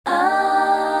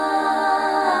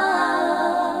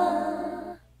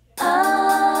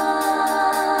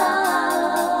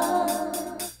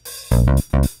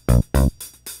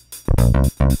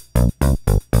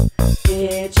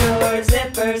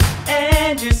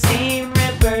seam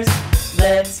rippers.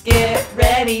 Let's get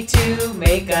ready to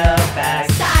make a bag.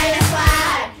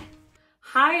 SiahSwag!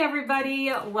 Hi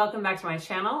everybody, welcome back to my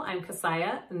channel. I'm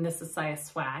Kassiah and this is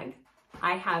SiahSwag.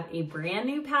 I have a brand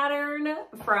new pattern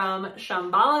from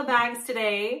Shamballa bags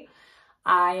today.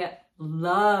 I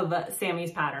love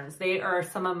Sammy's patterns. They are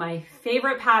some of my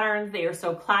favorite patterns. They are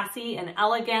so classy and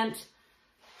elegant.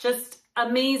 Just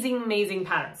amazing, amazing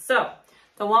patterns. So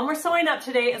the one we're sewing up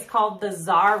today is called the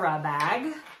Zarah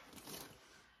bag.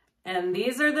 And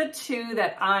these are the two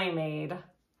that I made.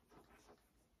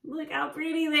 Look how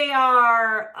pretty they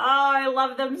are. Oh, I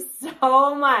love them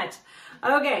so much.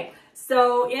 Okay,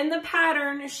 so in the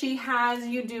pattern, she has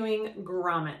you doing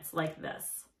grommets like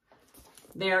this.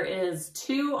 There is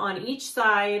 2 on each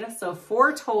side, so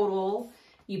 4 total.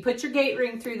 You put your gate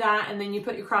ring through that and then you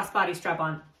put your crossbody strap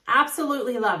on.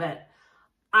 Absolutely love it.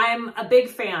 I'm a big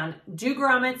fan. Do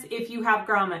grommets if you have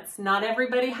grommets. Not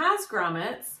everybody has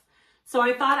grommets. So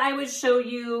I thought I would show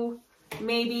you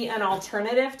maybe an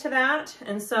alternative to that.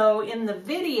 And so in the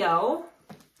video,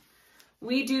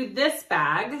 we do this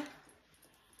bag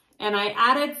and I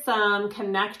added some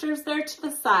connectors there to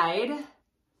the side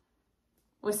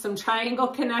with some triangle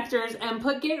connectors and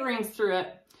put gate rings through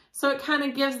it. So it kind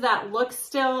of gives that look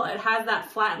still. It has that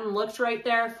flattened look right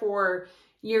there for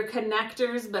your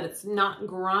connectors, but it's not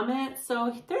grommet.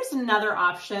 So there's another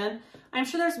option. I'm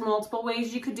sure there's multiple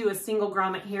ways. You could do a single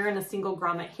grommet here and a single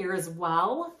grommet here as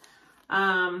well.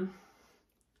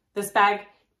 This bag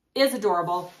is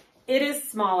adorable. It is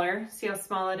smaller. See how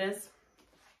small it is?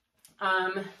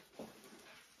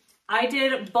 I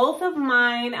did both of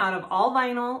mine out of all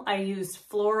vinyl. I used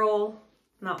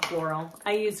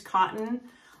I used cotton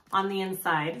on the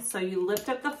inside. So you lift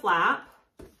up the flap.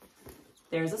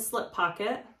 There's a slip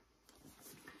pocket.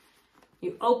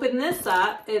 You open this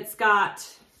up. It's got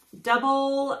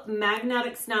double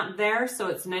magnetic snap there, so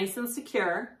it's nice and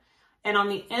secure. And on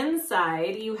the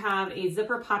inside, you have a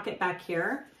zipper pocket back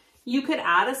here. You could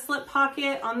add a slip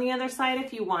pocket on the other side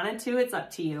if you wanted to. It's up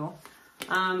to you.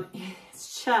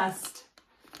 It's just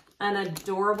an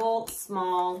adorable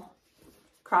small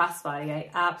crossbody. I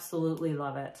absolutely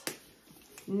love it.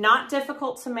 Not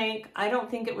difficult to make. I don't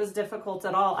think it was difficult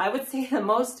at all. I would say the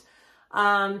most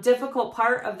difficult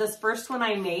part of this first one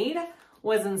I made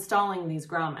was installing these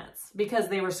grommets because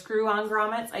they were screw-on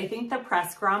grommets. I think the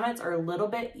press grommets are a little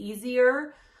bit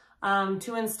easier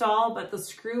to install, but the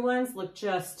screw ones look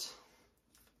just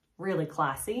really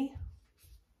classy.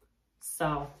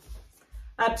 So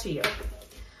up to you.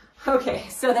 Okay,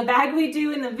 so the bag we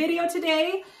do in the video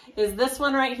today is this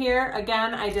one right here.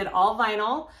 Again, I did all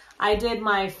vinyl. I did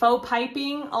my faux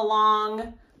piping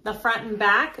along the front and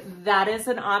back. That is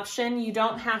an option. You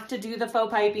don't have to do the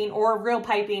faux piping or real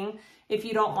piping if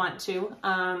you don't want to.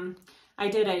 I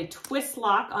did a twist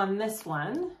lock on this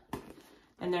one.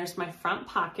 And there's my front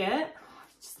pocket.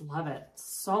 I just love it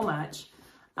so much.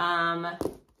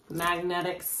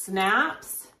 Magnetic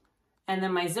snaps. And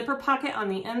then my zipper pocket on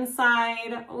the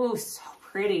inside. Oh, so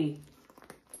pretty.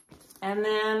 And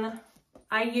then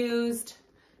I used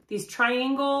these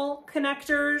triangle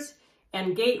connectors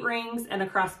and gate rings and a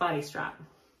crossbody strap.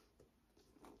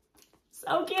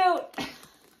 So cute.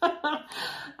 All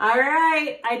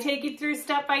right, I take you through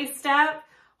step by step.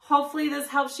 Hopefully this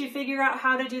helps you figure out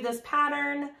how to do this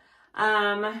pattern.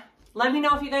 Let me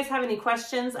know if you guys have any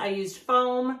questions. I used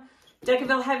foam,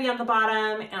 Decaville heavy on the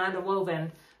bottom, and a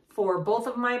woven for both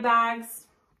of my bags.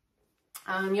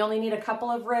 You only need a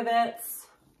couple of rivets.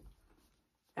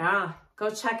 Yeah, go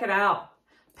check it out.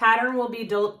 Pattern will be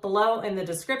below in the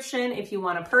description if you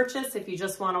want to purchase. If you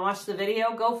just want to watch the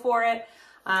video, go for it.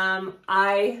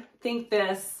 I think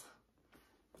this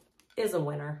is a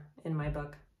winner in my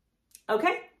book.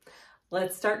 Okay,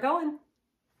 let's start going.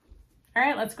 All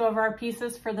right, let's go over our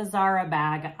pieces for the Zarah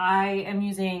bag. I am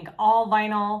using all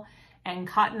vinyl and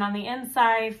cotton on the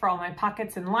inside for all my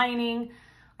pockets and lining.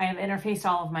 I have interfaced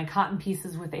all of my cotton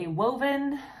pieces with a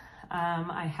woven.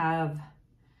 I have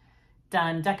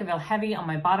done Decaville heavy on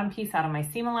my bottom piece out of my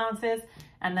seam allowances,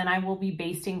 and then I will be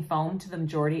basting foam to the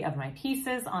majority of my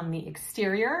pieces on the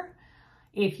exterior.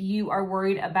 If you are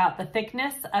worried about the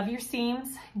thickness of your seams,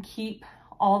 keep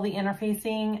all the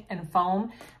interfacing and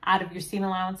foam out of your seam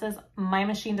allowances. My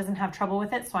machine doesn't have trouble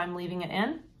with it, so I'm leaving it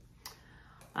in.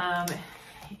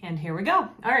 And here we go.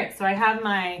 All right, so I have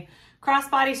my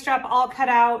crossbody strap all cut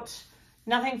out.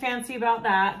 Nothing fancy about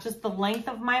that. Just the length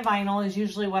of my vinyl is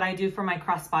usually what I do for my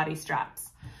crossbody straps.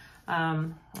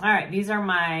 All right, these are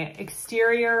my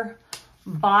exterior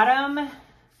bottom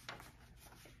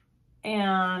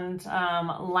and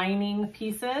lining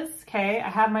pieces. Okay, I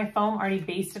have my foam already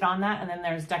basted on that, and then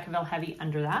there's Decaville heavy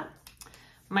under that.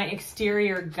 my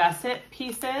exterior gusset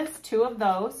pieces, 2 of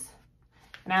those,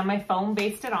 and I have my foam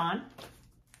basted on.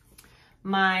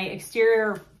 My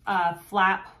exterior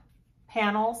flap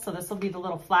panel, so this will be the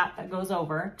little flap that goes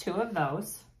over, 2 of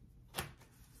those.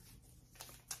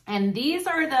 And these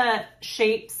are the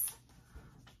shapes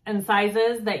and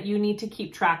sizes that you need to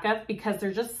keep track of because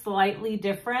they're just slightly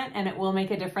different, and it will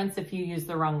make a difference if you use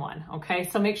the wrong one, okay?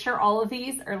 So make sure all of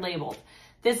these are labeled.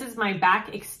 This is my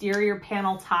back exterior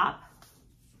panel top.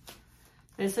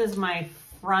 This is my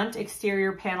front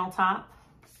exterior panel top.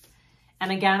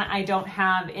 And again, I don't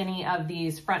have any of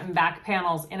these front and back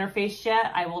panels interfaced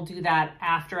yet. I will do that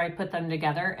after I put them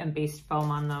together and baste foam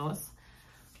on those.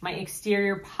 My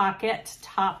exterior pocket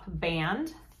top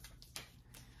band.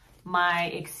 My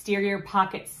exterior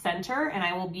pocket center, and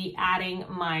I will be adding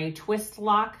my twist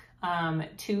lock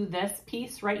to this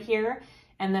piece right here.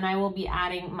 And then I will be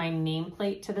adding my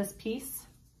nameplate to this piece.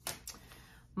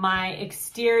 My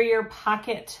exterior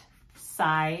pocket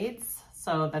sides.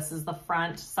 So this is the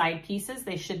front side pieces.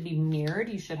 They should be mirrored.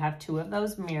 You should have 2 of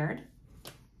those mirrored.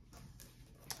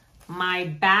 My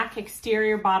back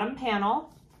exterior bottom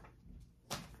panel.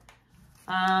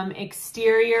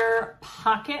 Exterior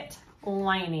pocket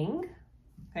lining.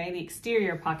 Okay, the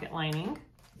exterior pocket lining.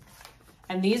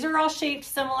 And these are all shaped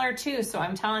similar too, so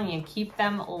I'm telling you, keep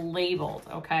them labeled,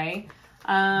 okay?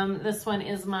 This one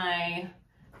is my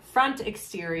front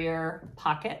exterior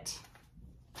pocket.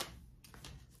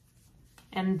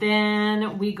 And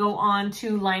then we go on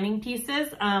to lining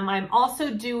pieces. I'm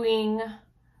also doing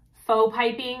faux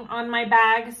piping on my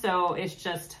bag, so it's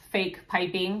just fake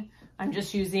piping. I'm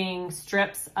just using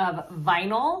strips of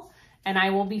vinyl, and I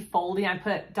will be folding. I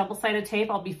put double-sided tape.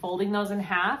 I'll be folding those in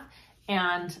half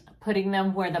and putting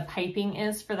them where the piping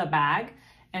is for the bag.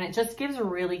 And it just gives a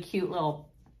really cute little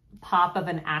pop of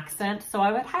an accent. So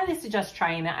I would highly suggest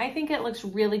trying it. I think it looks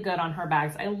really good on her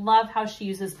bags. I love how she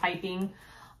uses piping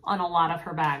on a lot of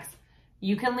her bags.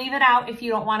 You can leave it out if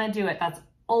you don't want to do it. That's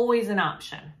always an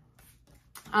option.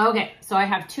 Okay, so I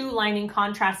have 2 lining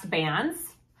contrast bands.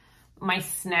 My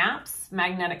snaps,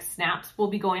 magnetic snaps, will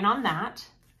be going on that.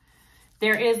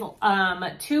 There is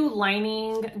 2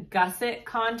 lining gusset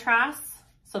contrasts.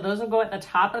 So those will go at the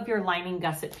top of your lining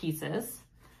gusset pieces.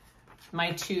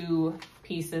 My 2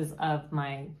 pieces of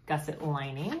my gusset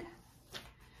lining.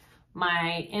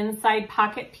 My inside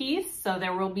pocket piece. So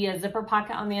there will be a zipper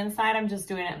pocket on the inside. I'm just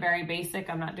doing it very basic.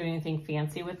 I'm not doing anything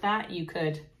fancy with that. You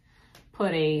could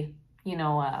put a, you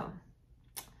know,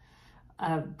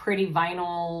 a pretty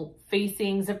vinyl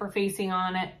facing, zipper facing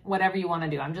on it, whatever you want to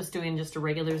do. I'm just doing just a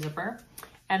regular zipper.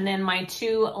 And then my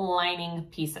 2 lining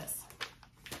pieces.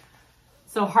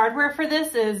 So hardware for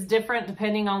this is different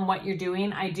depending on what you're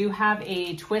doing. I do have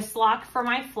a twist lock for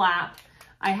my flap.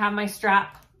 I have my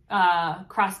strap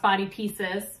crossbody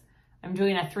pieces. I'm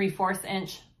doing a 3/4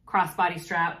 inch crossbody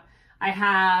strap. I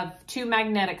have 2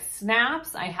 magnetic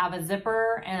snaps. I have a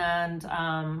zipper and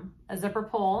a zipper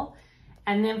pull.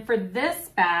 And then for this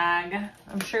bag,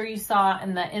 I'm sure you saw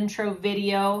in the intro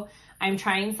video, I'm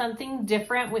trying something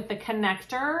different with the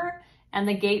connector and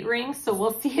the gate ring. So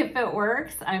we'll see if it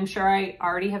works. I'm sure I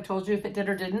already have told you if it did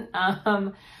or didn't.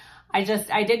 I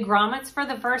did grommets for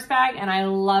the first bag, and I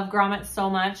love grommets so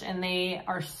much, and they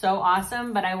are so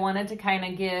awesome, but I wanted to kind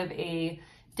of give a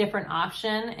different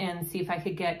option and see if I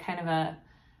could get kind of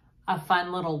a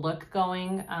fun little look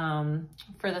going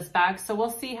for this bag. So we'll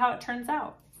see how it turns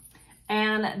out.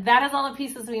 And that is all the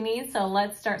pieces we need, so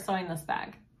let's start sewing this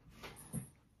bag.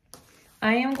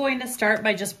 I am going to start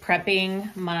by just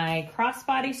prepping my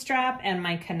crossbody strap and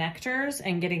my connectors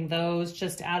and getting those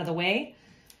just out of the way.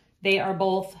 They are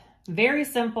both very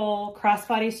simple.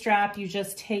 Crossbody strap, you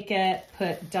just take it,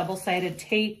 put double-sided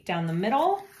tape down the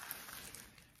middle,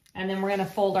 and then we're gonna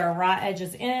fold our raw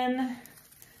edges in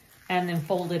and then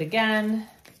fold it again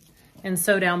and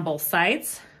sew down both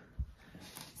sides.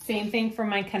 Same thing for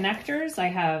my connectors. I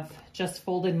have just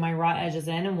folded my raw edges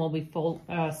in, and we'll be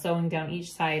sewing down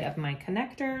each side of my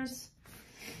connectors.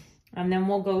 And then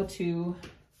we'll go to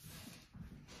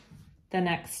the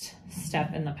next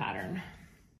step in the pattern.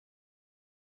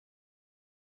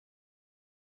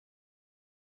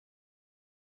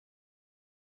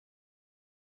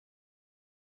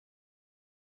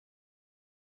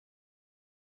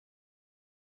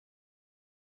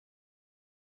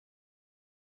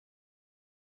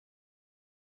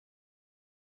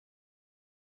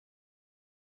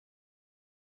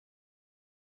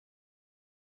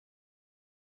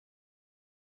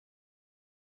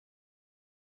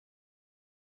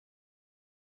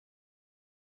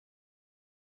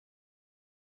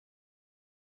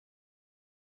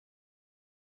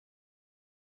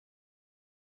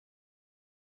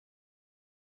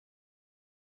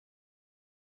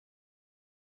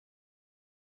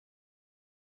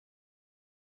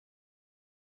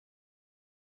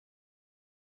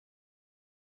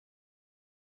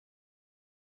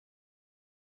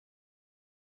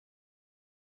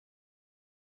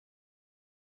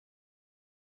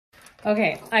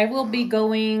 Okay, I will be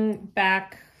going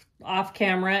back off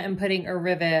camera and putting a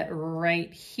rivet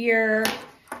right here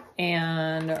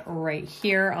and right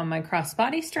here on my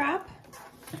crossbody strap.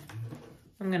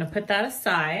 I'm gonna put that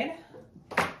aside.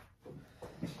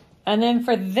 And then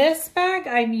for this bag,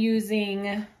 I'm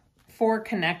using 4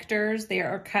 connectors. They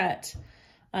are cut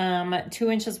 2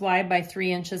 inches wide by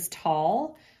 3 inches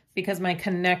tall because my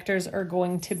connectors are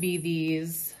going to be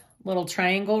these little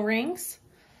triangle rings.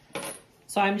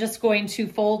 So I'm just going to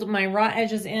fold my raw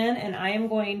edges in and I am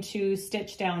going to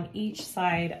stitch down each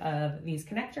side of these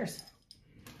connectors.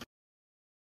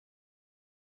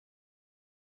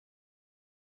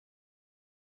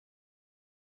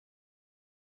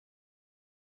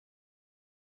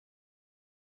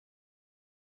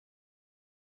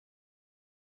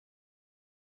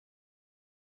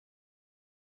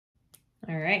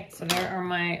 All right, so there are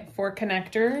my 4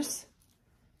 connectors.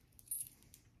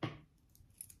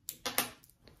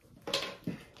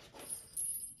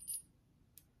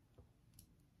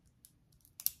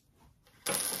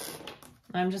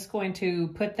 I'm just going to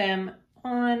put them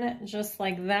on just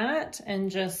like that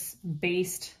and just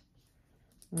baste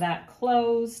that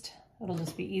closed. It'll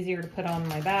just be easier to put on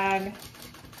my bag.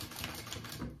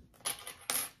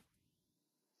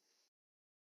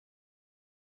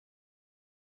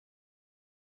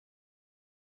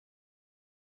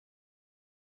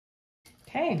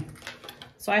 Okay,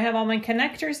 so I have all my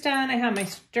connectors done. I have my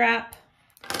strap,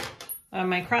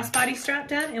 my crossbody strap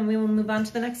done, and we will move on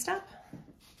to the next step.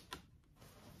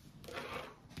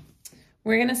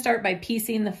 We're gonna start by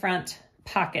piecing the front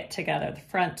pocket together, the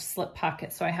front slip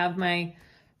pocket. So I have my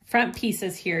front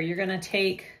pieces here. You're gonna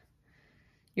take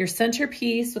your center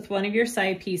piece with one of your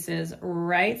side pieces,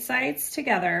 right sides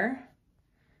together,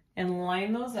 and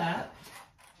line those up.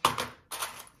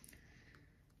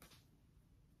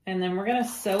 And then we're gonna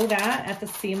sew that at the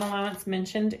seam allowance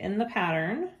mentioned in the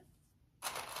pattern.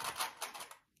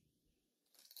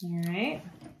 All right.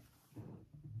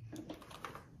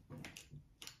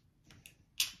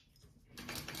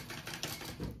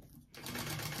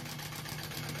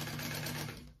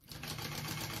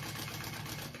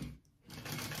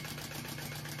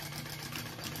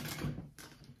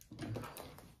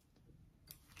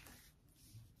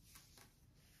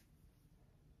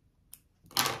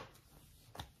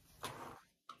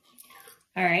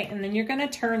 All right, and then you're gonna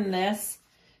turn this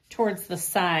towards the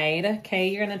side, okay?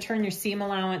 You're gonna turn your seam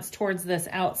allowance towards this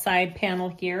outside panel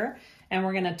here, and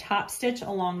we're gonna top stitch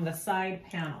along the side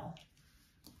panel.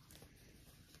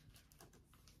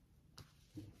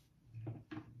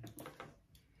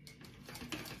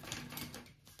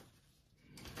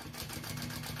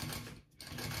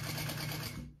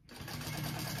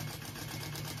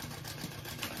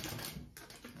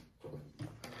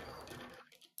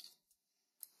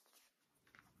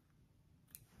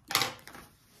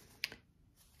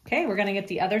 Okay, we're gonna get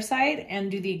the other side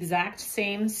and do the exact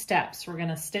same steps. We're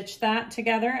gonna stitch that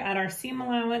together at our seam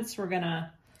allowance. We're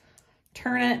gonna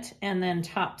turn it and then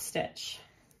top stitch.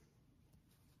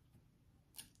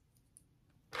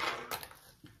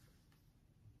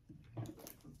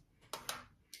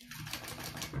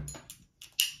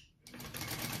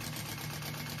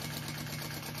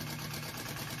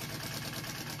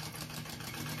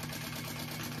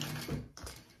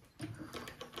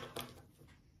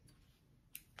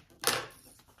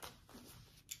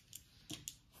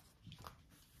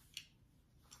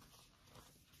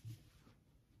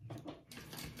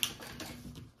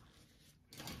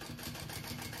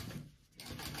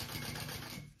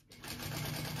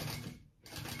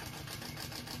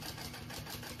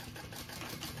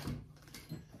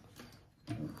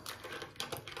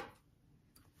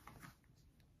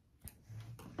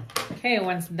 Okay,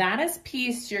 once that is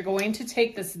pieced, you're going to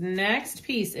take this next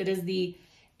piece. It is the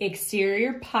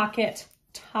exterior pocket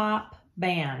top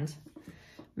band.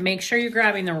 Make sure you're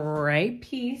grabbing the right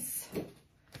piece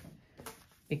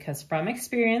because from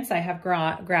experience, I have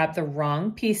grabbed the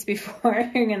wrong piece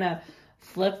before. You're gonna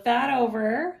flip that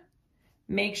over.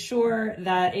 Make sure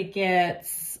that it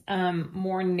gets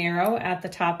more narrow at the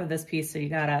top of this piece. So you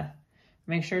gotta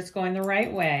make sure it's going the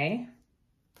right way.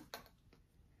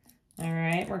 All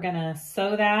right, we're gonna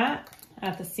sew that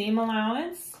at the seam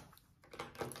allowance.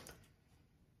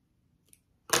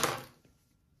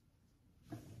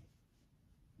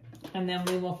 And then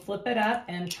we will flip it up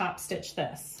and top stitch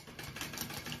this.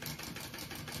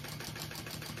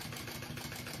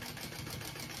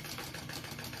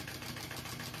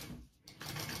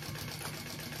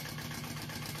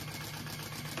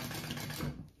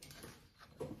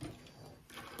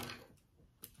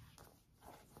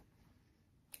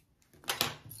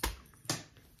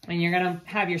 And you're gonna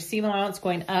have your seam allowance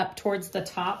going up towards the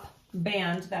top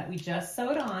band that we just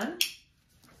sewed on,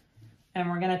 and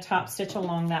we're going to top stitch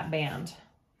along that band.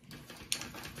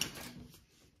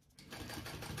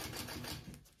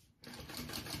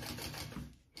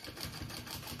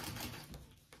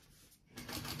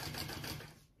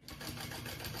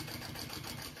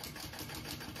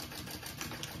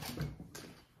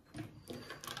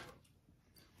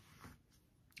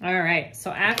 All right,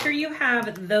 so after you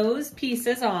have those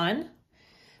pieces on,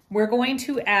 we're going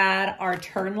to add our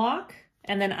turn lock,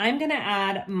 and then I'm gonna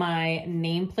add my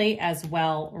nameplate as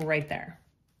well right there.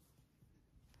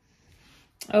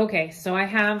 Okay, so I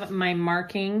have my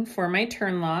marking for my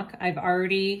turn lock. I've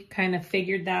already kind of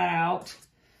figured that out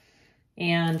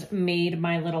and made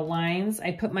my little lines.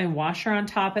 I put my washer on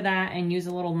top of that and use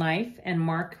a little knife and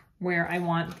mark where I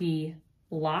want the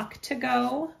lock to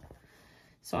go.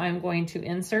 So I'm going to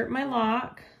insert my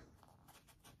lock.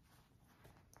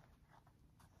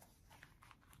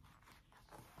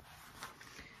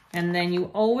 And then you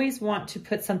always want to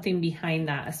put something behind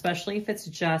that, especially if it's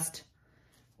just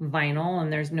vinyl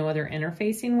and there's no other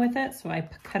interfacing with it. So I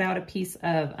cut out a piece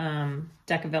of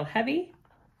Decaville Heavy,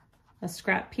 a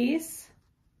scrap piece,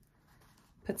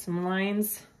 put some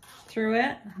lines through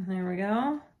it. There we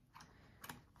go.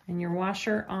 And your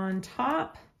washer on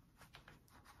top.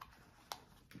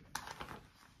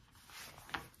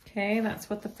 Okay, that's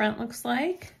what the front looks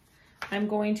like. I'm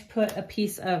going to put a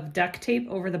piece of duct tape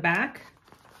over the back,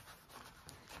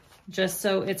 just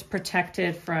so it's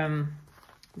protected from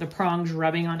the prongs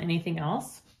rubbing on anything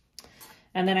else.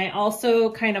 And then I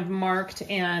also kind of marked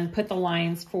and put the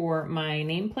lines for my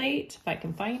nameplate, if I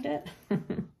can find it,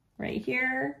 right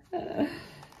here.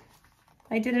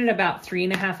 I did it about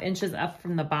 3.5 inches up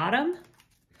from the bottom.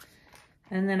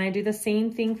 And then I do the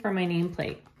same thing for my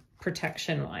nameplate,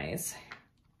 protection-wise.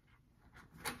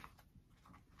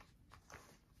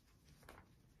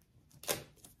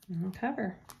 And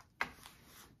cover.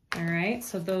 All right,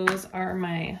 so those are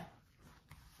my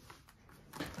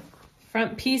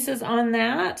front pieces on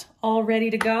that, all ready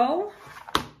to go.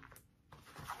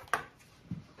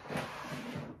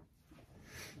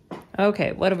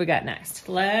 Okay, what have we got next?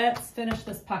 Let's finish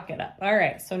this pocket up. All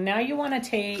right, so now you want to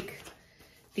take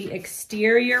the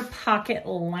exterior pocket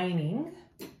lining.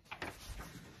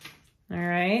 All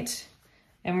right,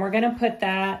 and we're gonna put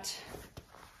that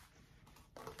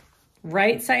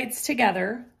right sides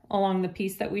together along the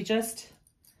piece that we just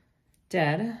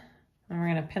did. And we're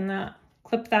gonna pin that,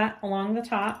 clip that along the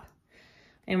top,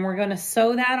 and we're gonna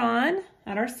sew that on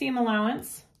at our seam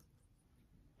allowance.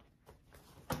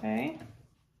 Okay.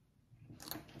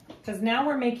 Because now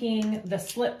we're making the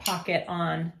slip pocket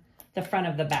on the front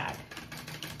of the bag.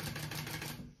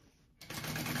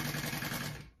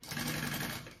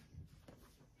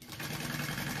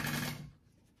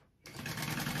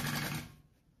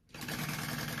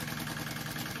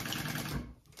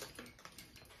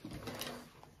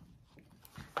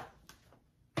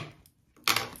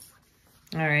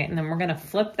 All right, and then we're gonna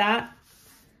flip that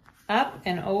up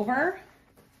and over.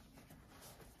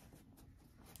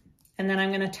 And then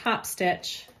I'm gonna top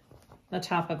stitch the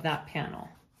top of that panel.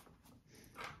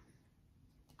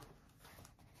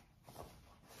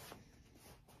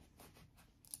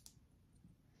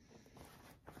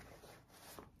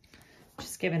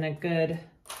 Just giving a good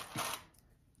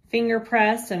finger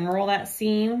press and roll that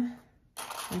seam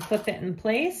and flip it in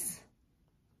place.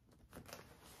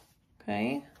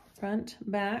 Okay. Front,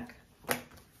 back,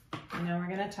 and now we're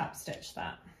going to top stitch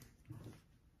that.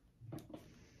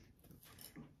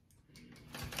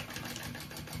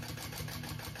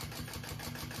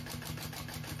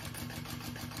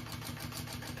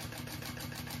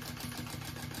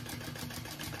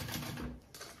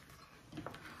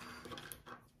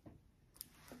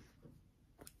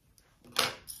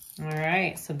 All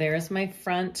right, so there's my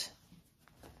front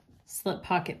slip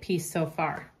pocket piece so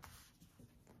far.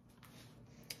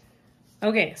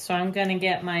 Okay, so I'm gonna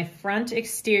get my front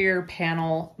exterior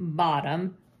panel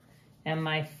bottom and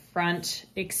my front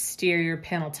exterior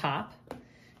panel top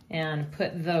and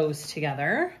put those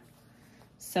together.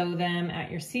 Sew them at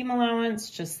your seam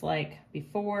allowance, just like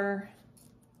before.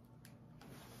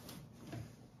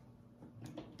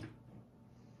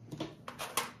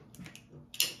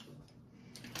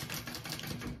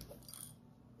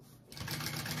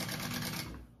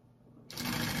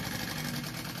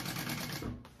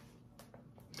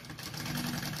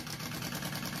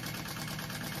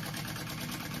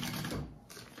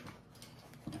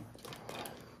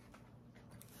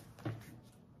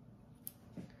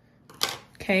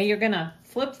 Okay, you're gonna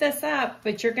flip this up,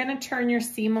 but you're gonna turn your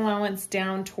seam allowance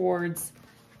down towards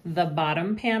the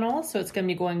bottom panel. So it's gonna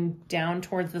be going down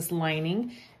towards this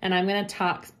lining, and I'm gonna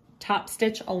top top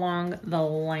stitch along the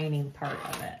lining part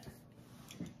of it.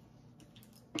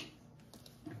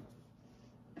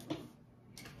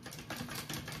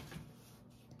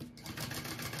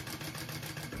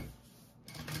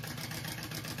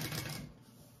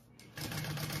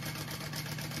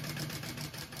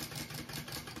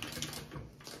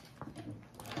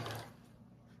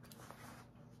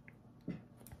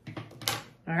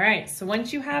 All right, so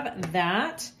once you have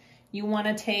that, you want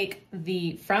to take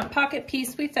the front pocket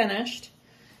piece we finished,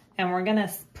 and we're going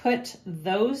to put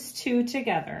those two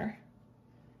together.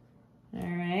 All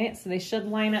right, so they should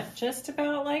line up just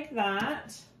about like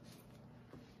that.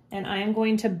 And I'm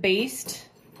going to baste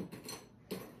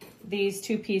these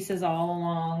two pieces all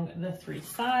along the three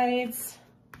sides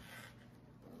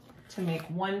to make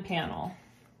one panel.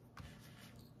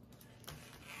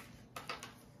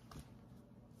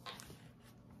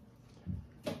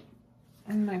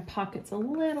 And my pocket's a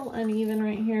little uneven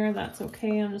right here. That's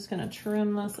okay. I'm just going to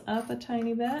trim this up a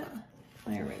tiny bit.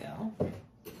 There we go.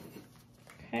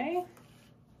 Okay.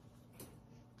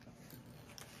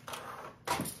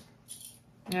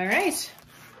 All right.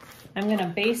 I'm going to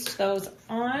baste those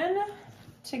on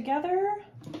together.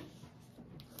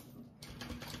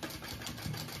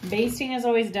 Basting is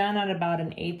always done at about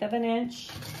 1/8 of an inch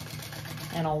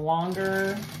and a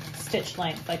longer stitch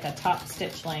length, like a top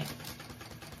stitch length.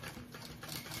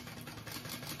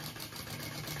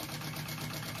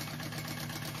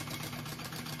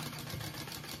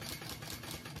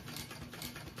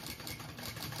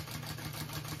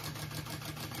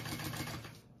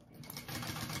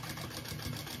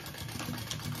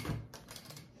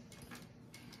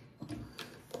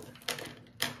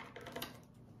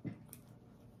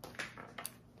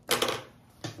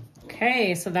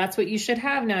 Okay, so that's what you should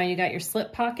have now. You got your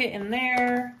slip pocket in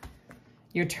there,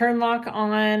 your turn lock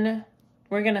on.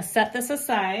 We're gonna set this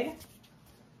aside,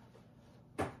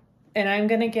 and I'm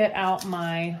gonna get out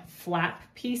my flap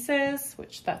pieces,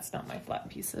 which that's not my flap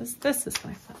pieces. This is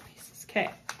my flap pieces,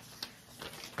 okay.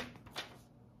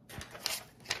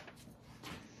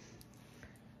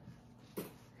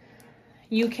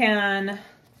 You can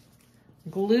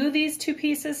glue these two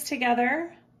pieces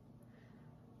together.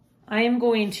 I am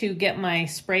going to get my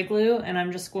spray glue and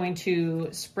I'm just going to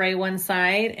spray one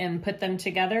side and put them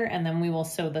together, and then we will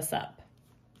sew this up.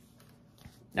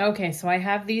 Okay, so I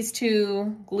have these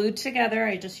two glued together.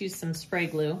 I just used some spray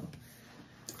glue.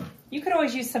 You could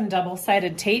always use some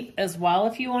double-sided tape as well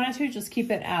if you wanted to. Just keep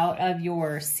it out of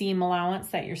your seam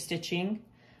allowance that you're stitching.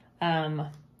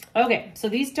 Okay, so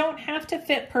these don't have to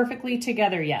fit perfectly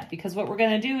together yet, because what we're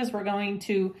going to do is we're going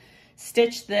to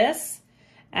stitch this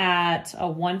at a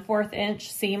 1/4 inch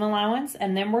seam allowance,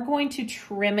 and then we're going to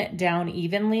trim it down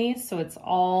evenly so it's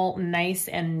all nice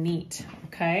and neat,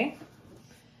 okay?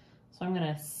 So I'm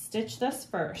gonna stitch this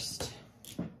first.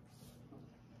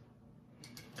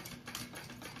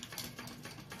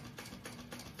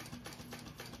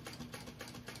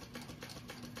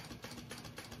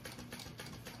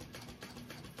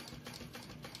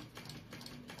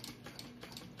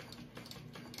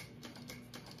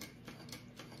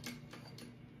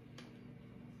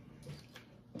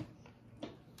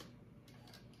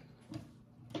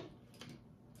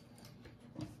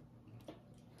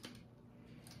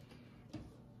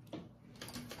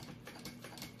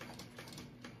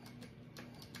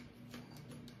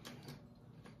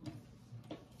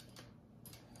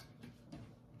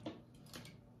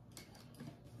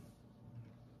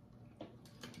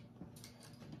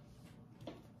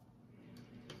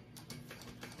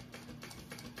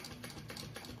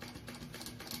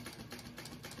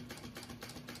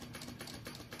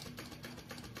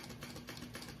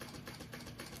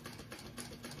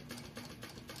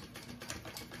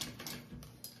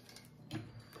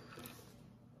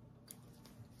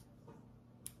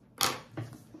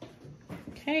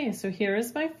 Okay, so here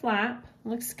is my flap.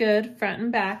 Looks good, front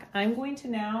and back. I'm going to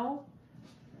now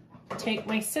take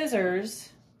my scissors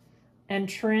and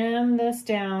trim this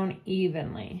down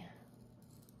evenly.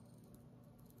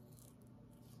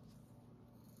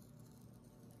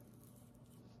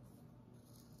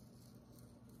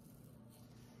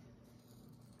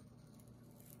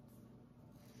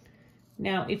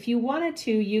 Now, if you wanted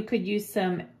to, you could use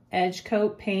some edge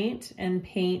coat paint and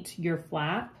paint your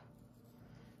flap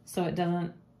so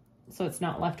it's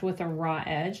not left with a raw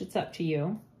edge. It's up to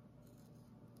you.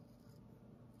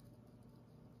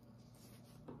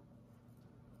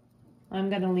 I'm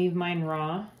going to leave mine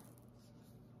raw.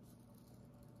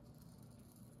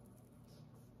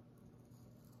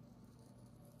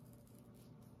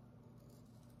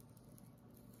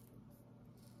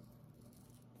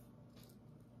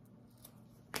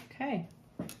 Okay.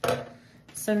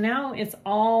 So now it's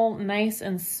all nice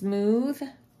and smooth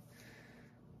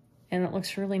and it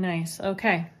looks really nice.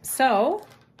 Okay, so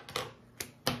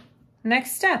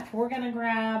next step, we're gonna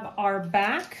grab our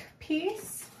back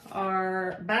piece,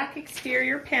 our back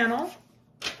exterior panel.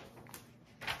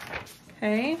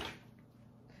 Okay.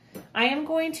 I am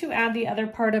going to add the other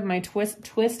part of my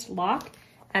twist lock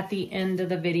at the end of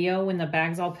the video when the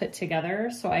bag's all put together,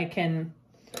 so I can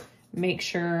make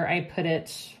sure I put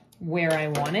it where I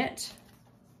want it.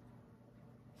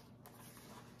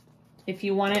 If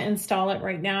you want to install it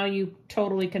right now, you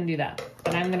totally can do that,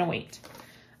 but I'm gonna wait.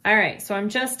 All right, so I'm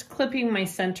just clipping my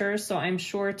center, so I'm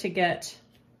sure to get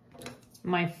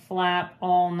my flap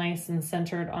all nice and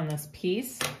centered on this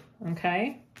piece,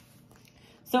 okay?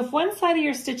 So if one side of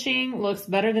your stitching looks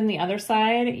better than the other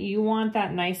side, you want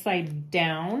that nice side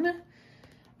down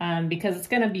because it's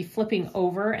gonna be flipping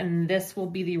over and this will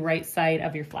be the right side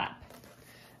of your flap.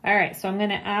 All right, so I'm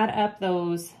gonna add up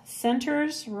those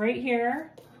centers right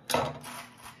here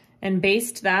and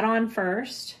baste that on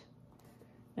first.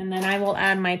 And then I will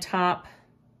add my top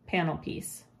panel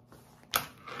piece.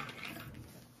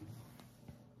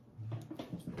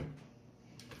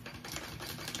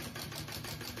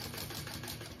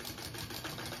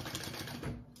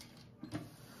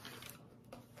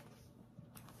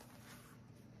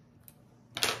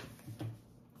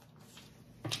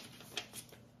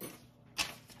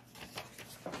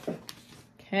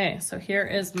 Okay, so here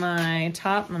is my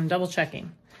top, I'm double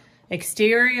checking.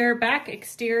 Exterior, back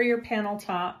exterior panel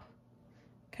top.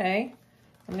 Okay,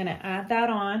 I'm gonna add that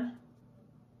on.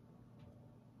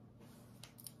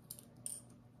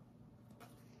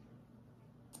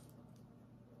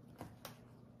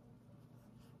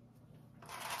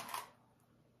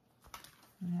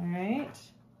 All right,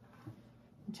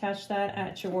 attach that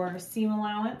at your seam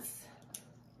allowance.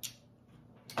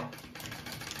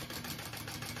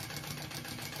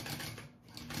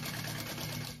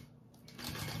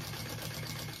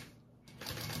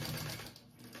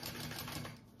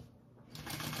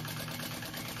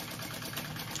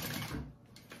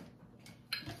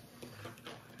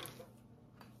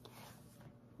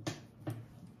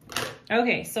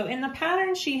 Okay, so in the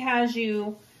pattern, she has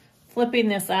you flipping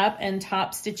this up and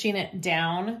top stitching it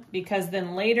down because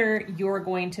then later you're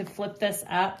going to flip this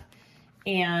up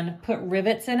and put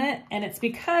rivets in it. And it's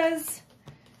because,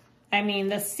 I mean,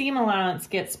 the seam allowance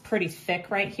gets pretty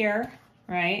thick right here,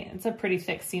 right? It's a pretty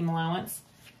thick seam allowance.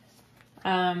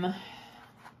 I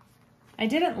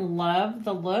didn't love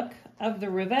the look of the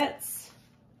rivets.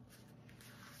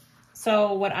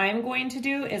 So what I'm going to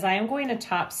do is I am going to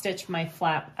top stitch my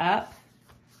flap up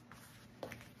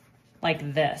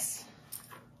like this.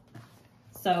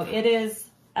 So it is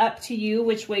up to you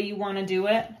which way you want to do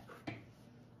it.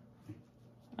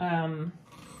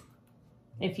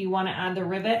 If you want to add the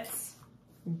rivets,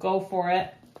 go for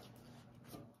it.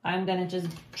 I'm going to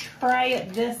just try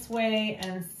it this way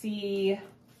and see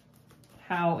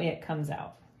how it comes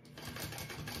out.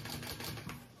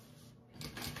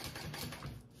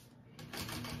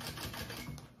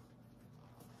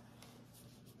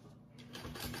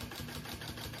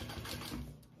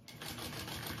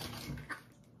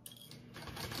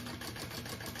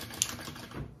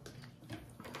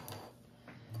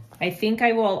 I think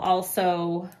I will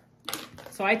also,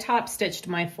 so I top stitched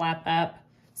my flap up.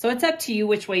 So it's up to you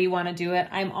which way you want to do it.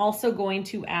 I'm also going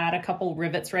to add a couple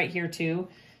rivets right here too,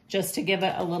 just to give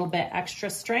it a little bit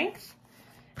extra strength.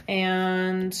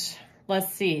 And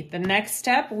let's see, the next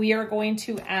step, we are going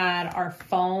to add our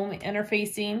foam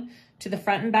interfacing to the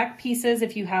front and back pieces.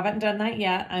 If you haven't done that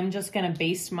yet, I'm just gonna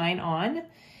baste mine on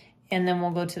and then we'll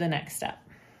go to the next step.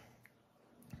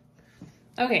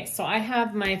 Okay, so I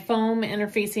have my foam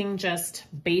interfacing just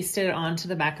basted onto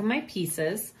the back of my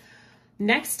pieces.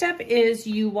 Next step is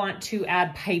you want to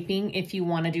add piping if you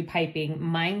want to do piping.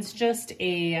 Mine's just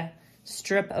a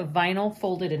strip of vinyl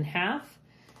folded in half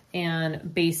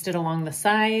and basted along the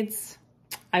sides.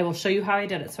 I will show you how I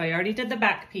did it. So I already did the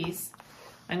back piece.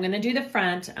 I'm going to do the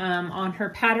front. On her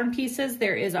pattern pieces,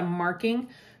 there is a marking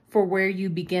for where you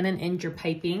begin and end your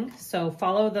piping. So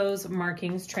follow those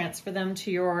markings, transfer them to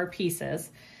your pieces.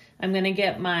 I'm gonna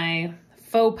get my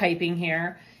faux piping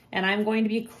here and I'm going to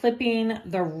be clipping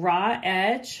the raw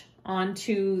edge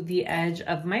onto the edge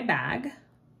of my bag.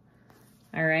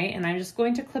 All right, and I'm just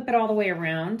going to clip it all the way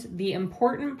around. The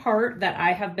important part that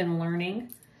I have been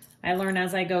learning, I learn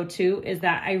as I go too, is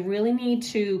that I really need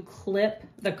to clip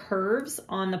the curves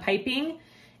on the piping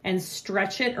and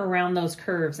stretch it around those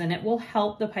curves, and it will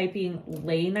help the piping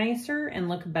lay nicer and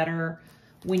look better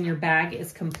when your bag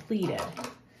is completed.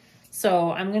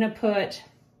 So I'm gonna put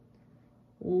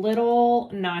little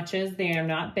notches. They are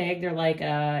not big. They're like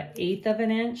 1/8 of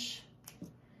an inch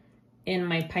in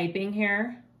my piping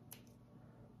here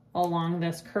along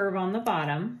this curve on the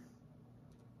bottom.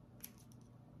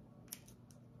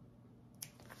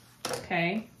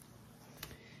 Okay.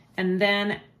 And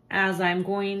then as I'm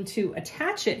going to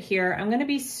attach it here, I'm going to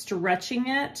be stretching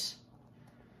it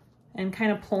and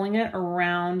kind of pulling it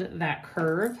around that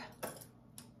curve.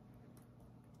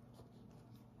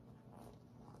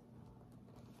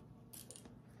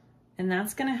 And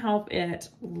that's going to help it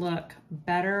look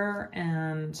better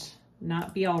and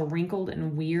not be all wrinkled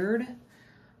and weird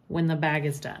when the bag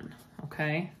is done,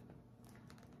 okay?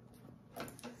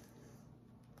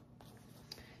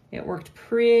 It worked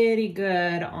pretty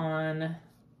good on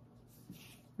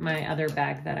my other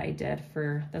bag that I did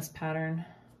for this pattern,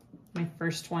 my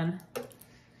first one.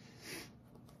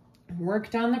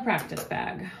 Worked on the practice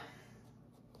bag.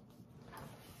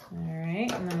 All right,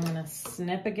 and then I'm gonna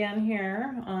snip again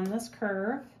here on this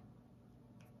curve.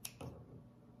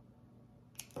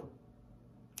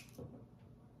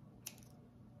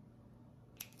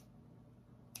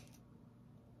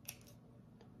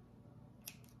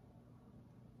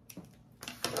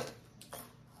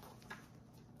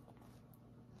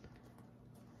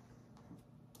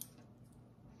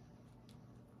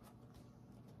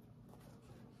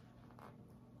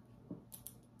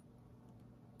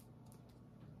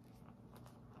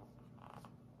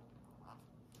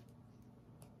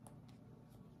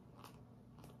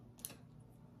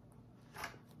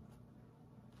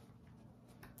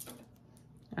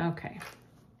 Okay,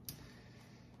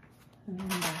 and then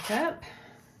back up.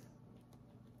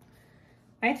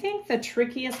 I think the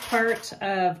trickiest part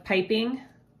of piping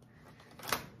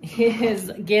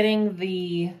is getting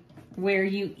the, where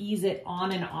you ease it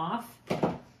on and off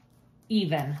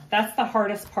even. That's the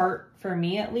hardest part for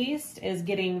me, at least, is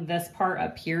getting this part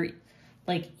up here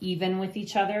like even with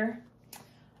each other.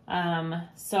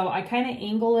 So I kind of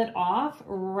angle it off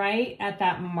right at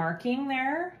that marking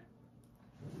there.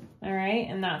 All right,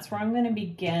 and that's where I'm going to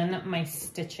begin my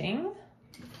stitching.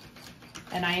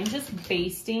 And I am just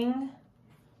basting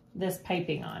this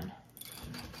piping on.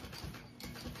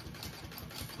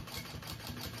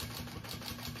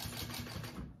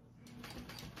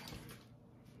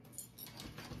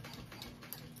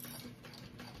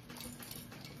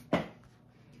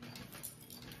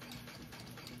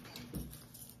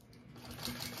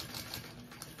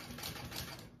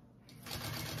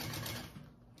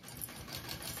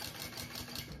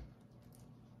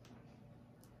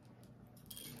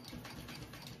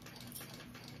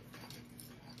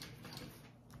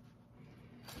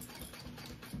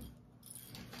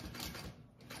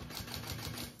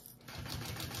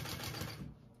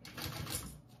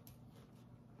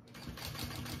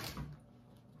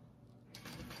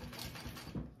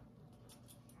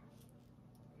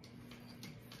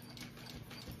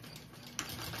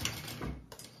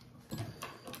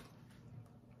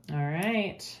 All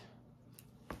right.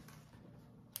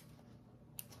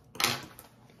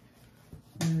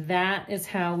 That is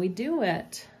how we do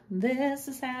it. This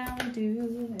is how we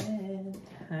do it.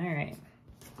 All right.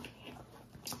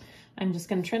 I'm just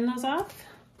going to trim those off.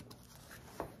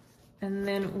 And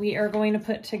then we are going to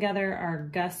put together our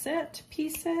gusset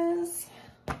pieces.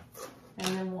 And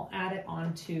then we'll add it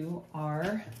onto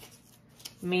our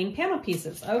main panel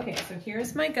pieces. Okay, so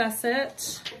here's my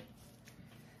gusset.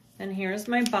 And here's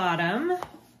my bottom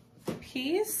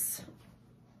piece.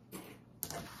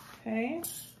 Okay.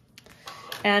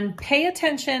 And pay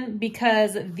attention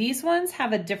because these ones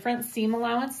have a different seam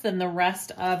allowance than the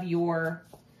rest of your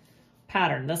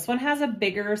pattern. This one has a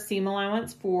bigger seam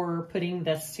allowance for putting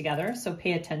this together, so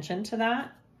pay attention to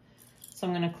that. So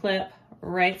I'm going to clip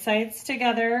right sides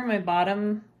together, my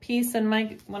bottom piece and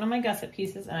one of my gusset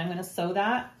pieces, and I'm going to sew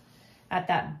that at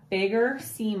that bigger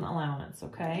seam allowance,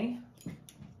 okay?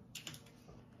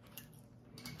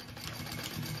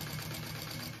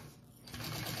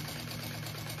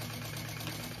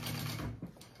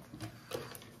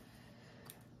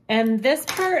 And this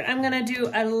part, I'm gonna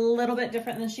do a little bit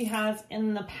different than she has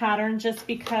in the pattern just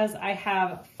because I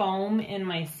have foam in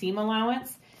my seam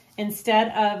allowance.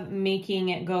 Instead of making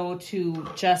it go to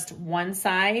just one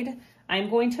side, I'm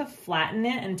going to flatten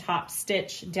it and top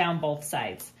stitch down both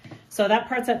sides. So that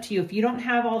part's up to you. If you don't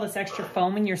have all this extra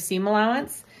foam in your seam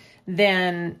allowance,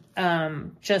 then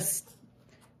just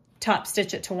top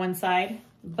stitch it to one side.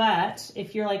 But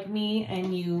if you're like me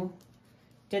and you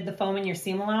did the foam in your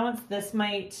seam allowance, this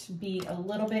might be a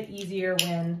little bit easier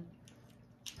when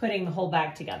putting the whole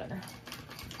bag together.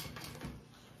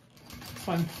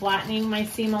 So I'm flattening my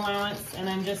seam allowance and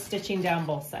I'm just stitching down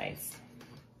both sides.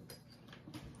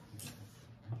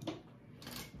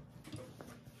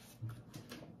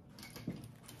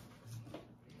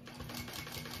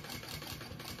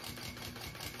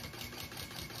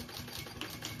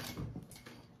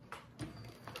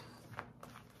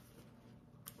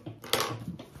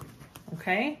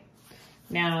 Okay,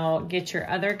 now get your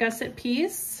other gusset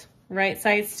piece, right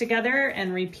sides together,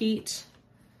 and repeat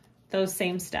those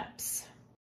same steps.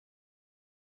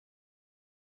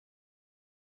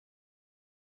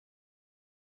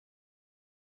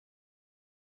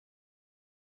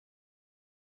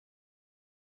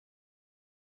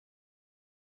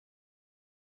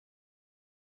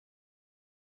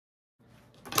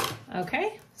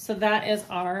 Okay, so that is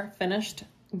our finished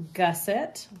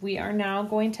gusset. We are now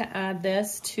going to add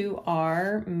this to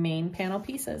our main panel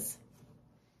pieces.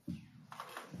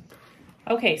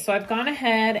 Okay, so I've gone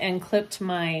ahead and clipped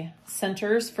my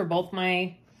centers for both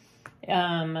my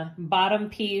bottom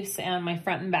piece and my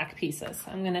front and back pieces.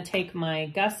 I'm gonna take my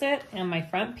gusset and my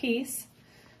front piece.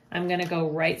 I'm gonna go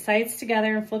right sides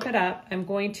together and flip it up. I'm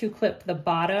going to clip the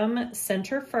bottom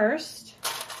center first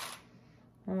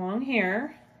along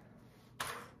here.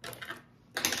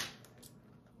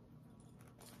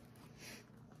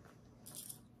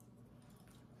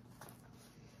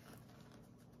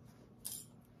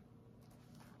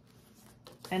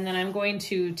 And then I'm going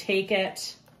to take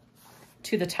it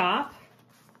to the top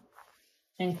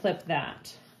and clip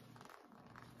that.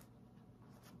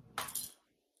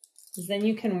 Then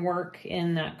you can work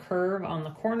in that curve on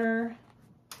the corner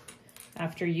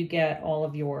after you get all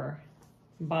of your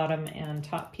bottom and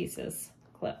top pieces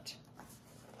clipped.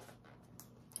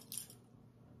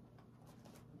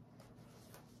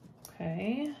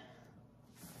 Okay.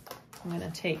 I'm going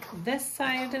to take this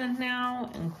side now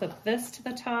and clip this to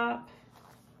the top.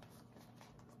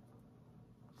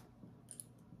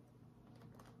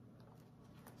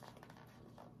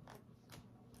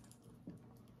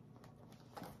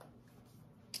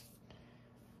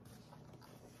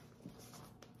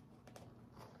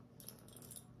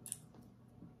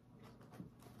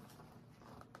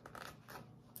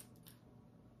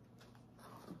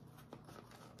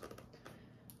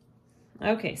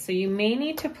 Okay, so you may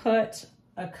need to put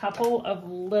a couple of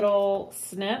little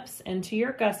snips into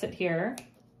your gusset here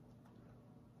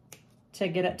to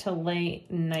get it to lay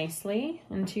nicely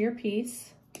into your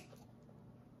piece.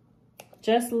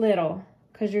 Just little,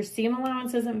 because your seam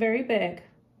allowance isn't very big.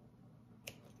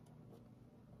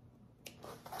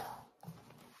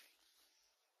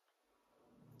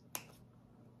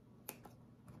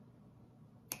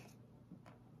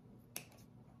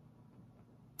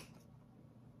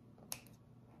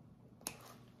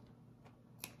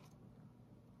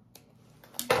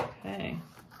 Okay,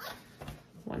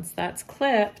 once that's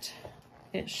clipped,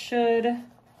 it should,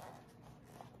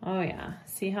 oh yeah,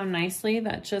 see how nicely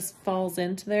that just falls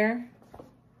into there?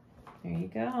 There you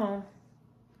go.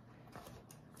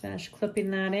 Finish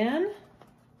clipping that in.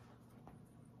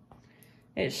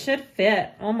 It should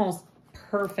fit almost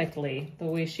perfectly the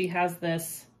way she has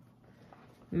this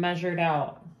measured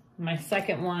out. My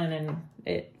second one, and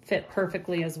it fit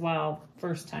perfectly as well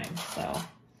first time, so.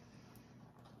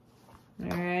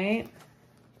 All right,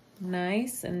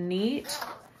 nice and neat.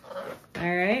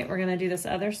 All right, we're gonna do this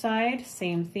other side,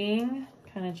 same thing.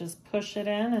 Kind of just push it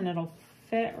in and it'll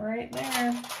fit right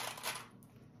there.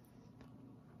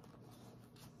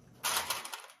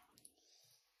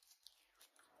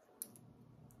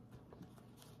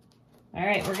 All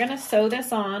right, we're gonna sew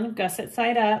this on, gusset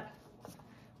side up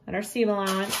at our seam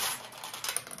allowance.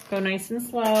 Go nice and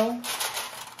slow.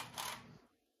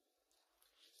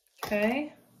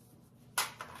 Okay.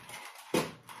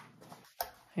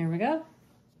 Here we go.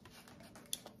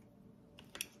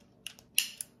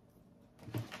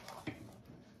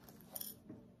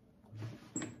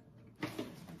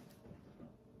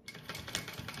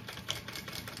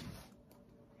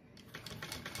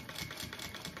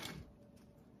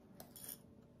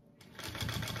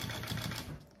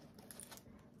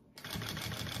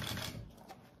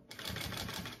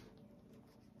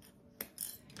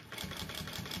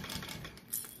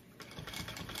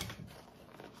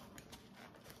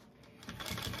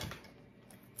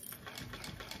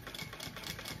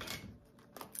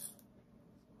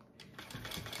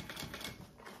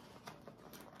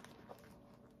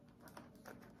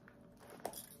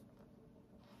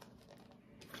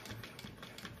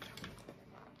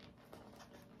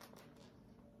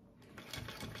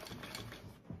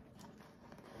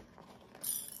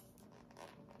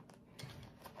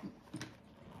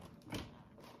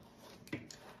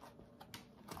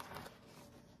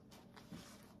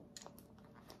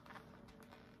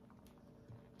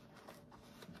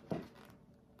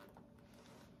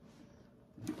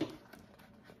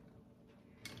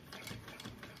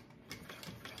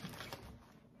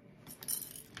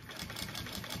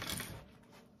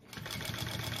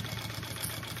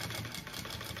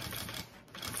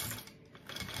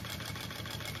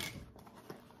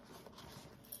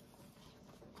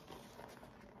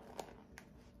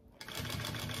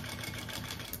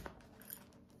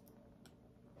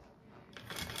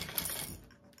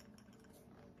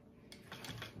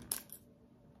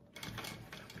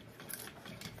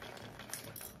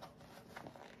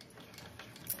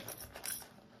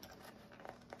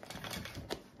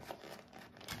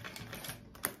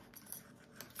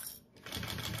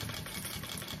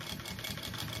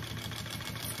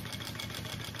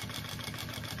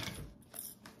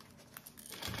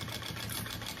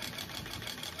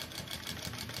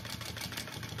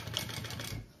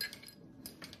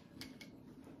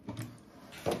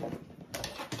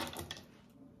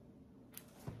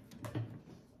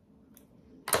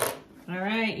 All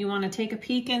right, you want to take a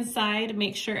peek inside,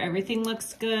 make sure everything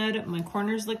looks good. My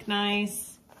corners look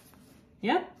nice.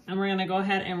 Yep, and we're gonna go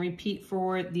ahead and repeat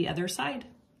for the other side.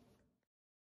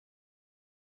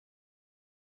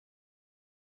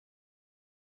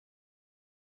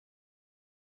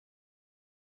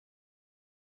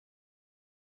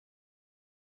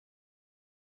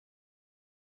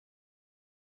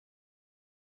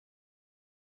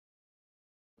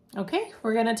 Okay,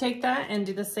 we're gonna take that and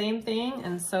do the same thing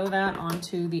and sew that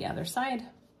onto the other side.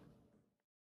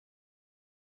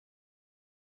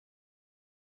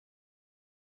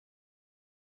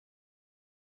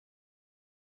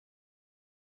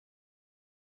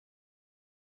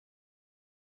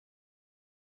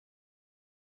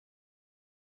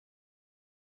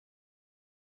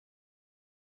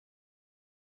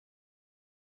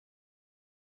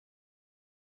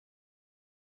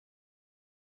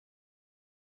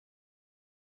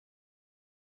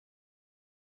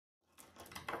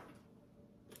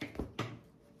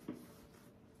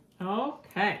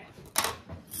 Okay,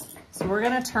 so we're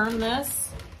gonna turn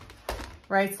this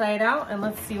right side out and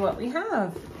let's see what we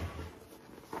have.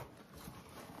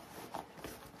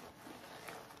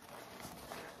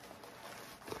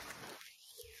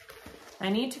 I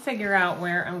need to figure out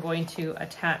where I'm going to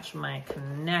attach my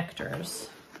connectors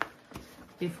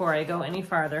before I go any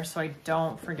farther so I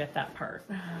don't forget that part.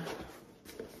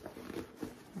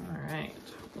 All right,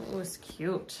 oh, it's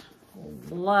cute.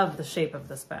 Love the shape of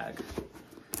this bag.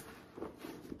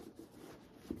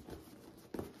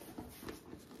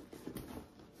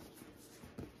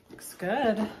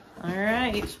 Good. All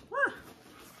right.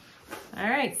 All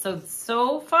right.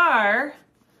 So far,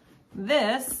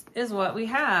 this is what we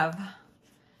have.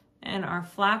 And our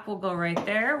flap will go right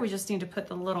there. We just need to put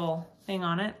the little thing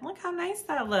on it. Look how nice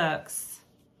that looks.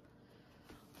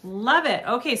 Love it.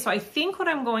 Okay, so I think what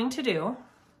I'm going to do,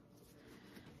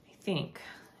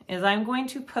 is I'm going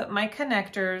to put my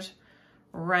connectors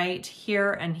right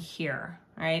here and here,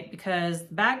 right? Because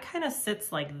the bag kind of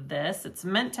sits like this. It's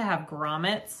meant to have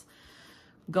grommets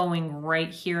going right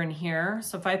here and here.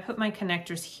 So if I put my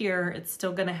connectors here, it's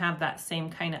still gonna have that same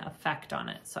kind of effect on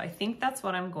it. So I think that's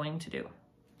what I'm going to do.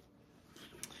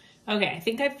 Okay, I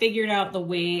think I figured out the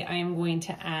way I am going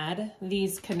to add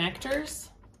these connectors.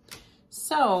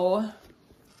 So,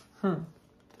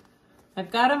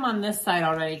 I've got them on this side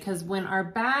already because when our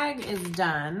bag is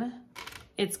done,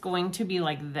 it's going to be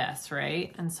like this,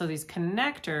 right? And so these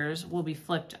connectors will be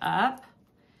flipped up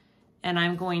and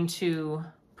I'm going to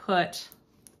put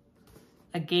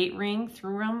a gate ring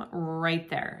through them right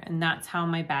there. And that's how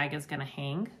my bag is gonna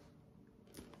hang.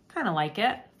 Kind of like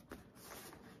it.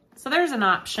 So there's an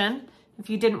option if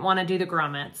you didn't wanna do the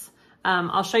grommets.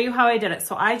 I'll show you how I did it.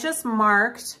 So I just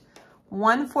marked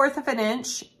 1/4 of an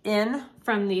inch in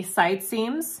from the side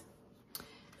seams.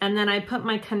 And then I put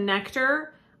my connector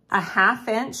a 1/2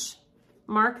 inch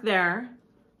mark there.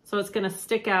 So it's gonna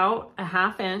stick out a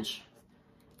 1/2 inch.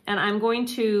 And I'm going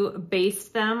to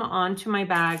baste them onto my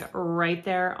bag right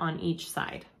there on each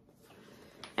side.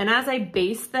 And as I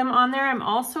baste them on there, I'm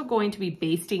also going to be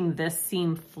basting this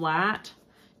seam flat,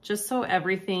 just so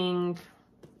everything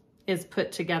is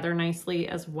put together nicely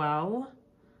as well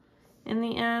in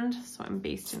the end. So I'm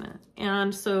basting it.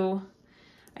 And so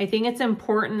I think it's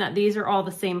important that these are all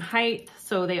the same height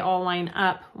so they all line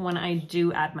up when I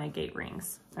do add my gate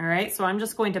rings. All right, so I'm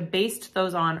just going to baste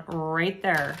those on right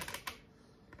there.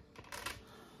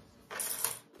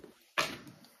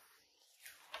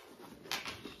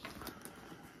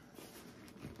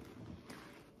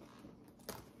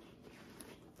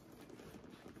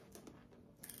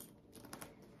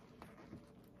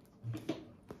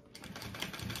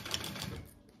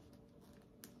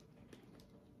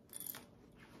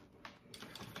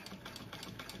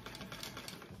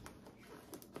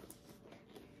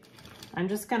 I'm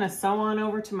just gonna sew on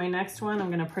over to my next one. I'm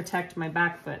gonna protect my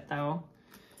back foot though.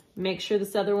 Make sure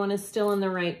this other one is still in the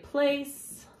right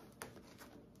place.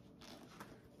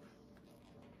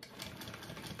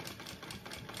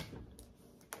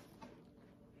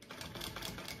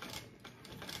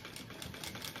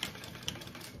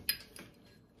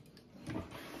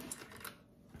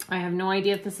 I have no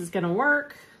idea if this is gonna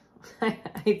work. I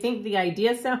think the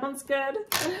idea sounds good.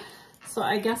 So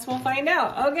I guess we'll find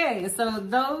out. Okay, so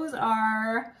those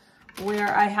are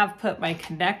where I have put my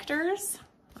connectors,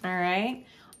 all right?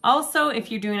 Also, if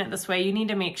you're doing it this way, you need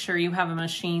to make sure you have a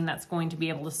machine that's going to be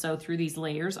able to sew through these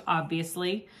layers,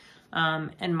 obviously,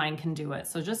 and mine can do it.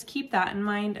 So just keep that in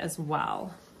mind as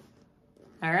well.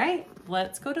 All right,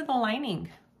 let's go to the lining.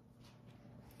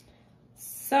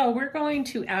 So we're going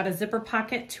to add a zipper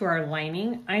pocket to our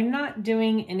lining. I'm not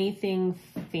doing anything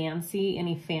fancy,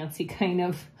 any fancy kind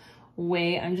of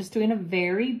way. I'm just doing a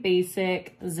very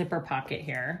basic zipper pocket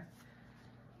here.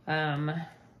 I'm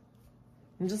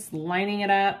just lining it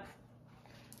up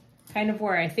kind of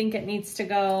where I think it needs to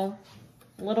go,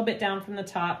 a little bit down from the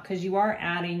top because you are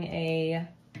adding a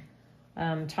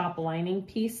top lining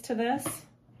piece to this.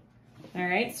 All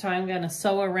right, so I'm gonna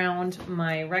sew around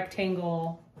my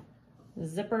rectangle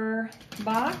zipper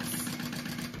box.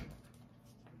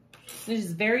 This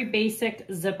is very basic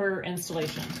zipper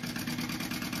installation.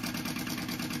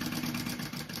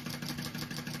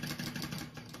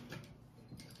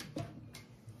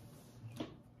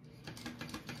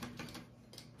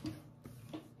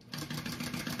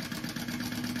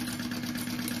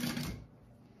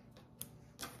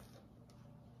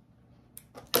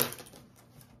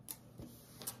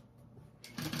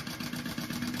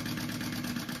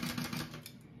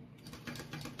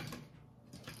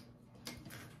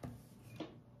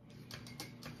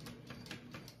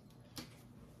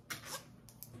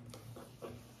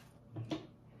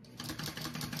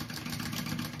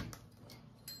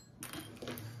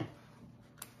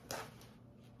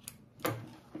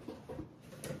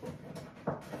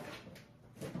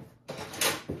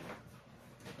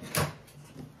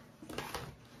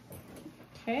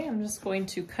 Okay, I'm just going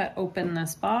to cut open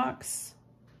this box.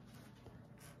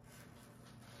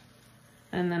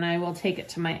 And then I will take it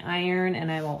to my iron and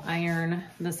I will iron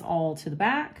this all to the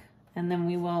back. And then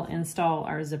we will install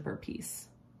our zipper piece.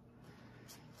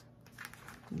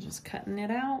 I'm just cutting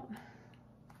it out.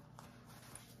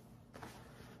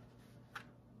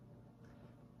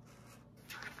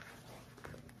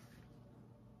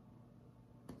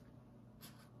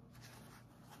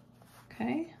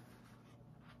 Okay.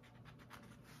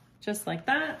 Just like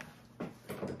that.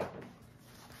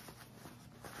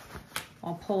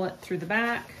 I'll pull it through the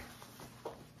back.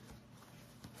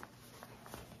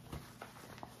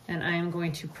 And I am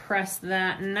going to press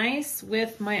that nice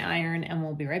with my iron and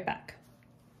we'll be right back.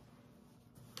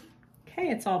 Okay,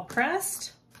 it's all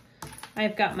pressed.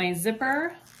 I've got my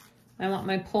zipper. I want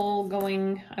my pull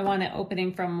going, I want it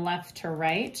opening from left to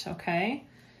right, okay?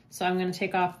 So I'm gonna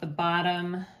take off the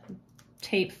bottom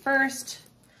tape first,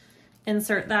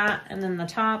 insert that, and then the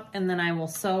top, and then I will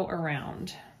sew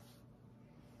around.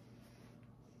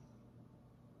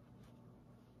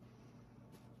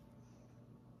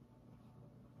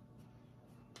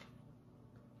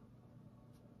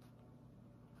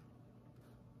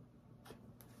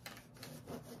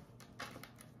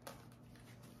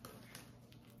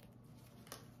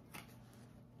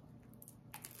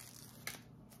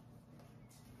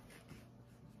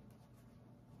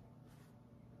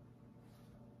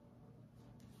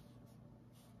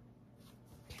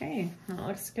 Okay, that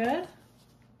looks good.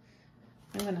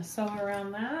 I'm going to sew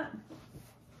around that.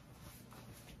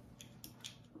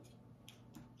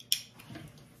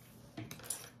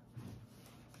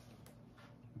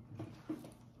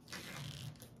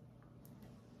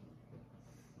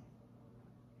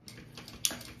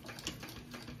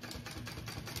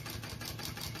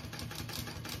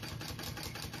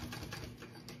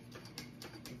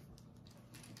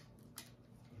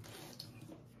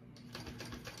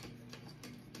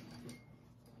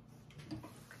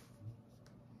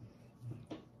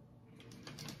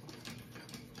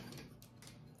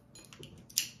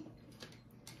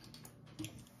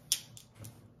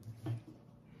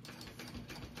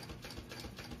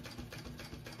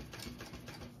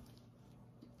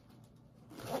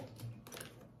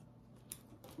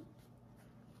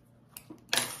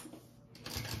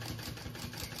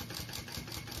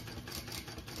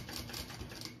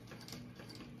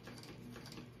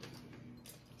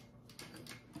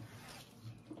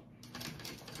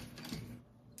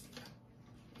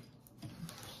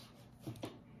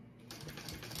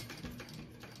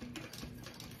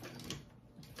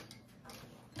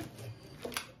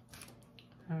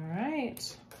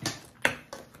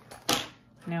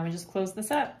 Now we just close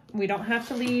this up. We don't have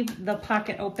to leave the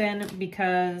pocket open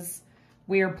because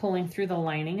we are pulling through the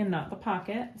lining and not the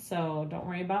pocket, so don't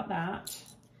worry about that.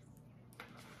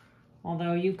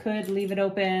 Although you could leave it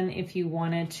open if you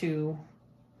wanted to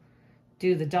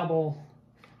do the double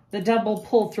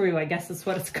pull through, I guess is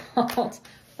what it's called.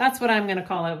 That's what I'm gonna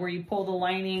call it, where you pull the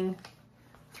lining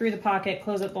through the pocket,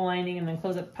 close up the lining, and then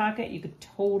close up the pocket. You could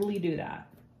totally do that.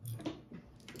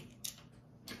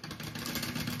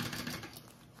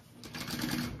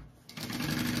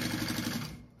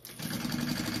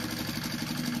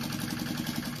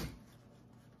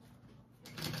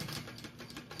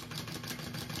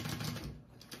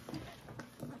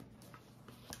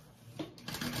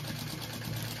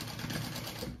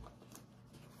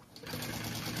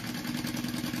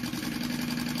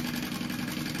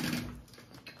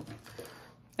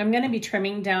 I'm gonna be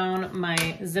trimming down my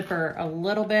zipper a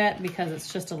little bit because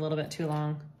it's just a little bit too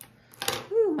long.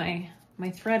 Ooh, my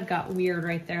thread got weird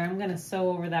right there. I'm gonna sew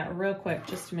over that real quick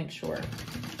just to make sure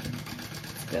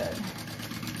it's good.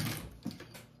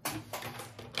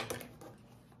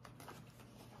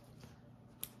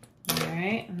 All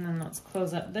right, and then let's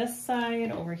close up this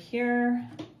side over here.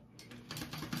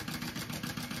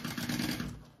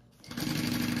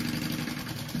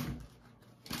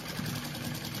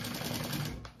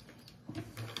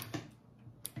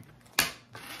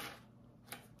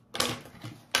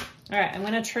 All right, I'm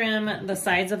gonna trim the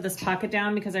sides of this pocket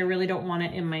down because I really don't want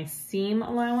it in my seam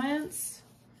allowance.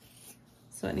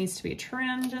 So it needs to be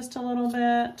trimmed just a little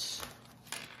bit.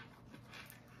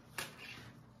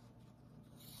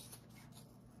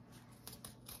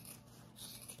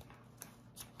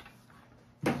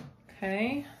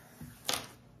 Okay.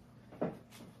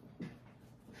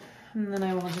 And then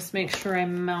I will just make sure I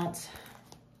mount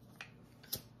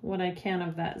what I can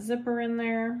of that zipper in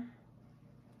there.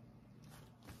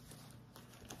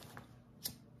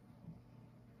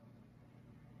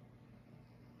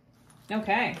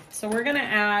 Okay, so we're gonna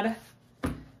add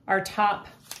our top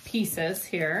pieces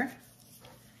here.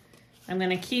 I'm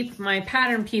gonna keep my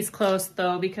pattern piece close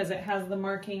though because it has the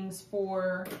markings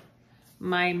for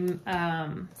my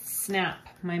snap,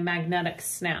 my magnetic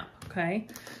snap, okay?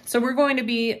 So we're going to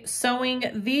be sewing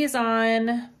these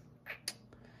on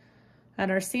at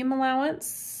our seam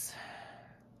allowance.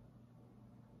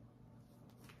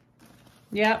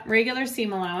 Yep, regular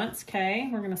seam allowance, okay?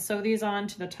 We're gonna sew these on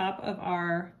to the top of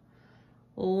our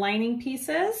lining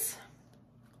pieces.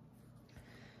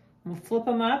 We'll flip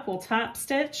them up, we'll top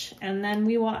stitch, and then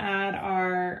we will add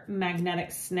our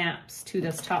magnetic snaps to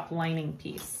this top lining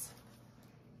piece.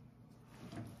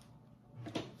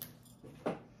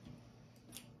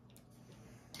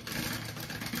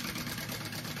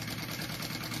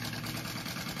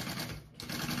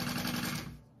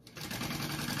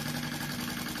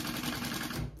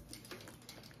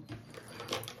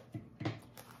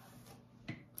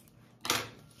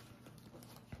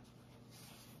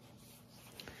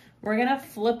 We're gonna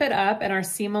flip it up and our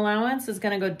seam allowance is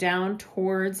gonna go down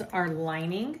towards our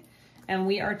lining and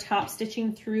we are top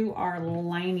stitching through our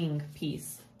lining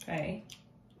piece, okay?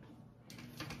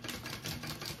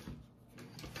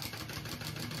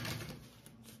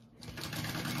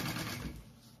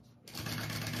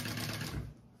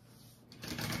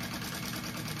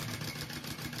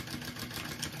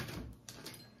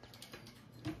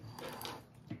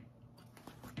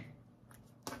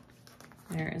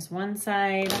 There is one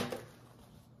side,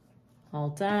 all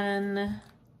done.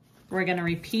 We're gonna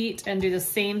repeat and do the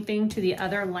same thing to the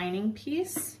other lining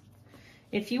piece.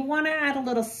 If you wanna add a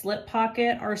little slip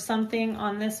pocket or something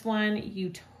on this one,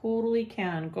 you totally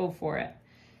can, go for it.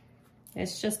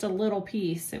 It's just a little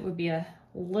piece. It would be a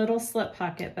little slip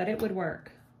pocket, but it would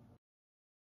work.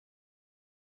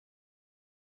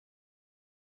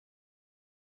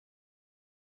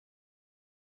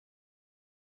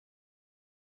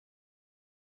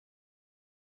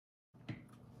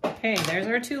 Okay, there's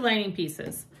our two lining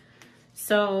pieces.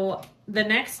 So the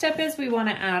next step is we want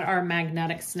to add our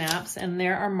magnetic snaps, and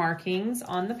there are markings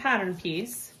on the pattern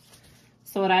piece.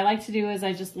 So what I like to do is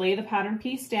I just lay the pattern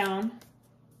piece down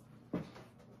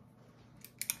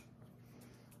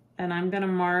and I'm going to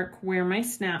mark where my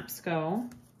snaps go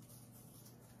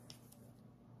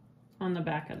on the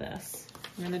back of this.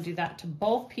 I'm going to do that to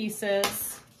both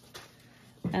pieces.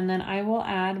 And then I will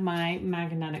add my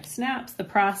magnetic snaps. The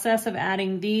process of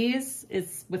adding these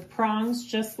is with prongs,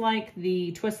 just like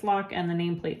the twist lock and the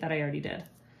nameplate that I already did.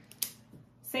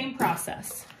 Same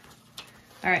process.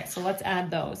 All right, so let's add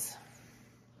those.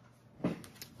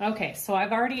 Okay, so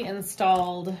I've already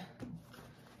installed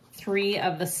 3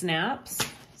 of the snaps.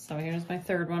 So here's my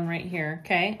third one right here.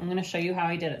 Okay, I'm gonna show you how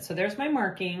I did it. So there's my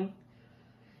marking.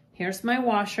 Here's my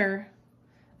washer.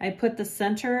 I put the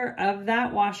center of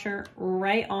that washer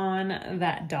right on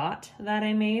that dot that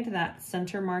I made, that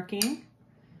center marking.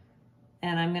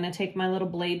 And I'm gonna take my little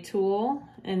blade tool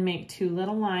and make 2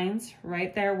 little lines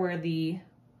right there where the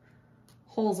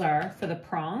holes are for the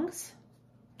prongs.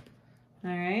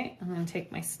 All right, I'm gonna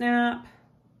take my snap,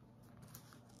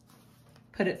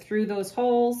 put it through those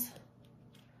holes.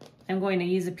 I'm going to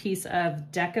use a piece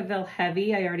of Decaville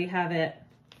Heavy. I already have it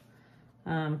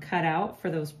cut out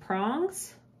for those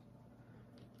prongs.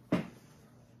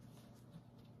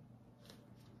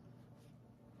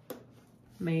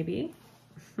 Maybe.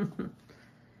 Come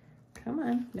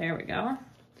on, there we go.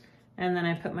 And then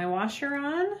I put my washer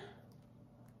on.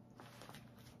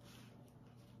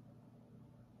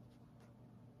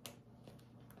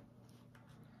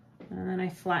 And then I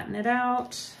flatten it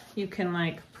out. you can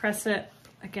like press it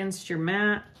against your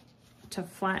mat to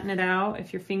flatten it out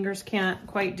if your fingers can't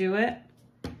quite do it.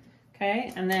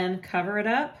 Okay, and then cover it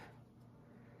up.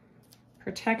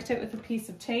 Protect it with a piece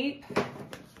of tape.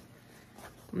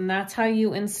 And that's how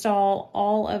you install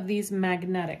all of these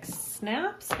magnetic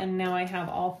snaps. And now I have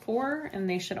all 4 and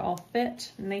they should all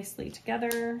fit nicely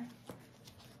together.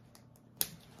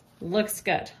 Looks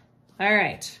good. All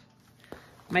right.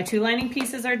 My 2 lining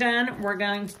pieces are done. We're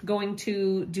going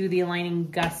to do the lining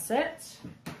gusset.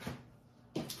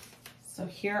 So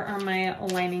here are my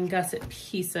lining gusset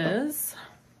pieces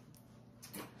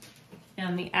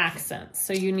and the accents.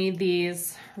 So you need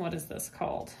these, what is this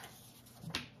called?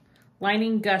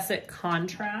 Lining gusset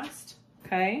contrast,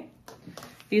 okay?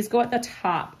 These go at the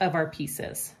top of our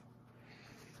pieces.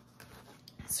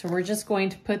 So we're just going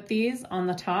to put these on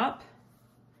the top.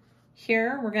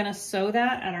 Here, we're gonna sew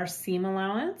that at our seam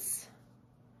allowance,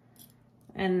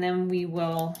 and then we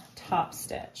will top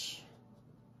stitch.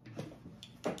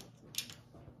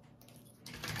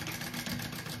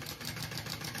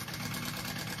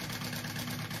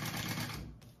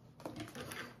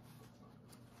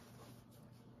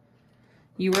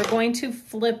 You are going to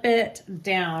flip it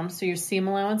down. So your seam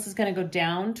allowance is going to go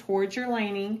down towards your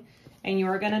lining, and you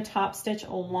are going to top stitch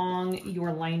along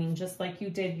your lining just like you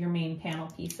did your main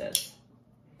panel pieces.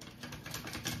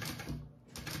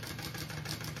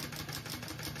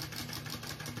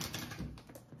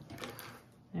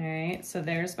 All right, so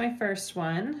there's my first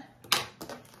one.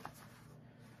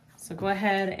 So go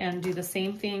ahead and do the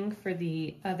same thing for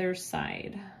the other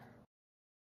side.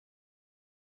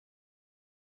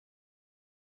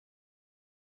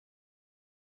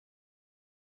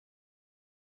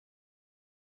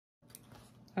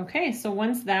 Okay, so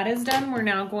once that is done, we're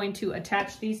now going to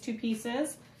attach these 2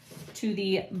 pieces to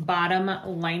the bottom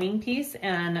lining piece,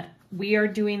 and we are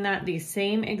doing that the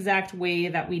same exact way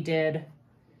that we did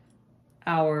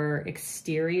our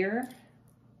exterior,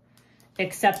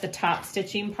 except the top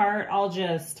stitching part. I'll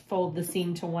just fold the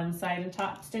seam to one side and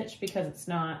top stitch because it's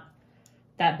not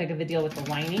that big of a deal with the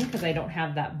lining because I don't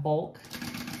have that bulk.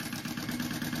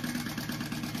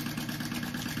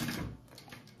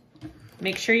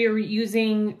 Make sure you're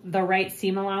using the right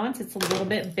seam allowance. It's a little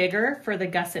bit bigger for the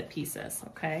gusset pieces,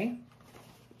 okay?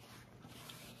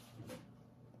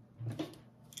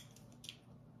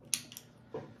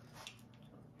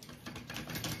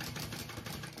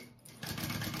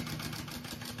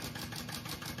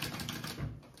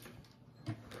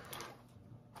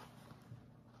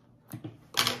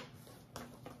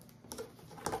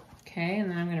 Okay,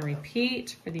 and then I'm gonna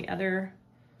repeat for the other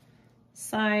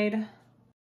side.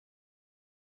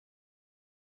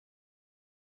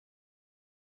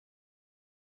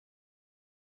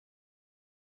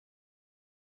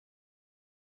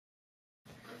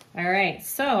 All right,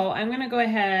 so I'm gonna go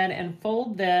ahead and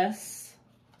fold this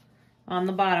on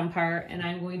the bottom part, and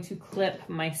I'm going to clip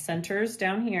my centers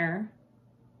down here.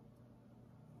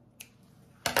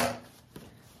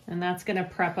 And that's gonna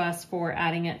prep us for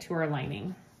adding it to our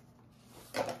lining.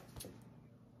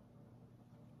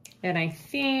 And I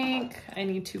think I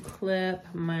need to clip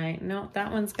my, no,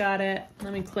 that one's got it.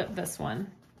 Let me clip this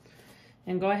one.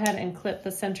 And go ahead and clip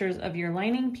the centers of your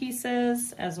lining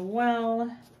pieces as well.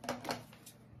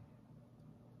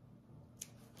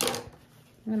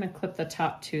 I'm gonna clip the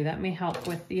top too. That may help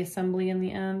with the assembly in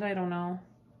the end, I don't know.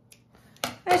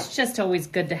 It's just always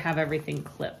good to have everything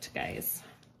clipped, guys.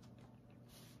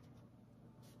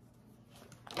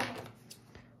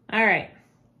 All right,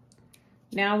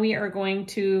 now we are going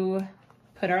to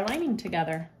put our lining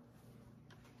together.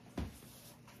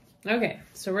 Okay,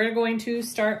 so we're going to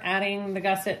start adding the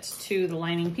gusset to the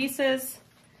lining pieces.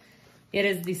 It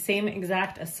is the same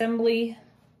exact assembly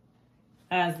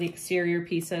as the exterior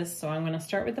pieces. So I'm gonna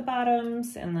start with the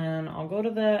bottoms, and then I'll go to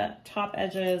the top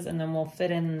edges, and then we'll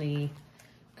fit in the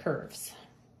curves.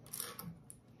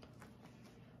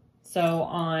 So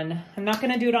I'm not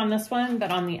gonna do it on this one, but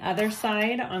on the other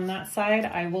side, on that side,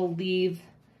 I will leave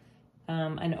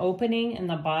an opening in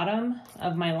the bottom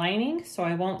of my lining, so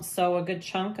I won't sew a good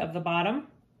chunk of the bottom.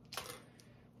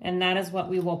 And that is what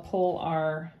we will pull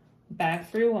our bag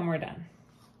through when we're done.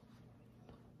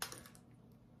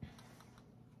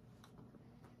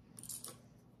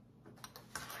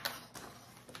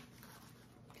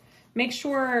 Make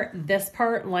sure this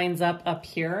part lines up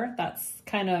here. That's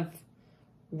kind of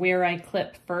where I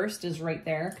clip first, is right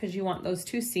there, because you want those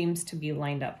 2 seams to be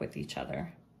lined up with each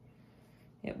other.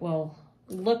 It will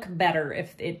look better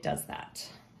if it does that.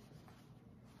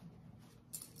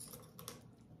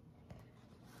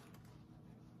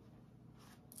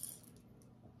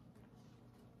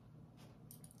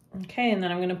 Okay, and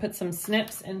then I'm gonna put some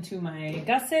snips into my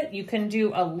gusset. You can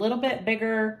do a little bit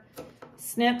bigger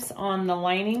snips on the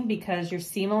lining because your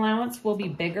seam allowance will be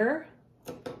bigger.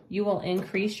 You will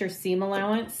increase your seam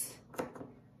allowance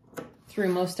through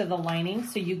most of the lining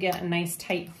so you get a nice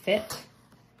tight fit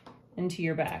into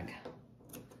your bag.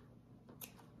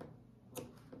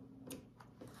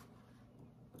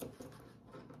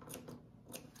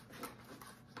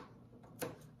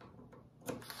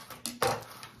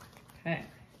 Okay.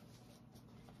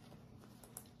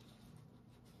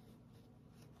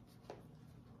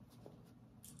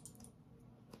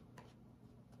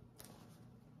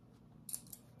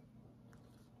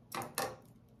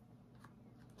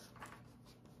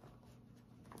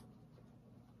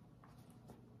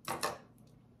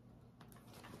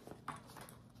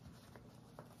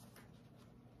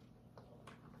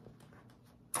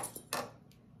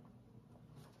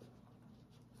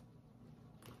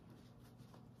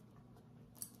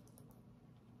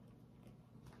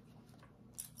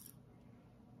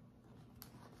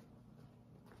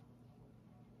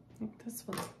 I think this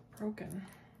one's broken.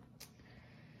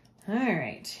 All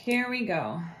right, here we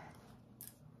go.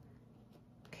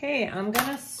 Okay, I'm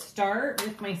gonna start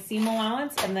with my seam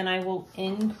allowance and then I will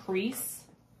increase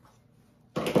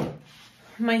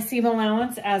my seam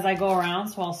allowance as I go around.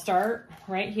 So I'll start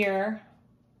right here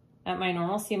at my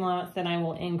normal seam allowance, then I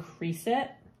will increase it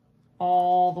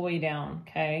all the way down,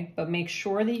 okay? But make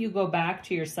sure that you go back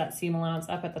to your set seam allowance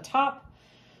up at the top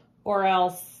or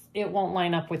else it won't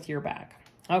line up with your bag.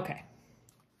 Okay.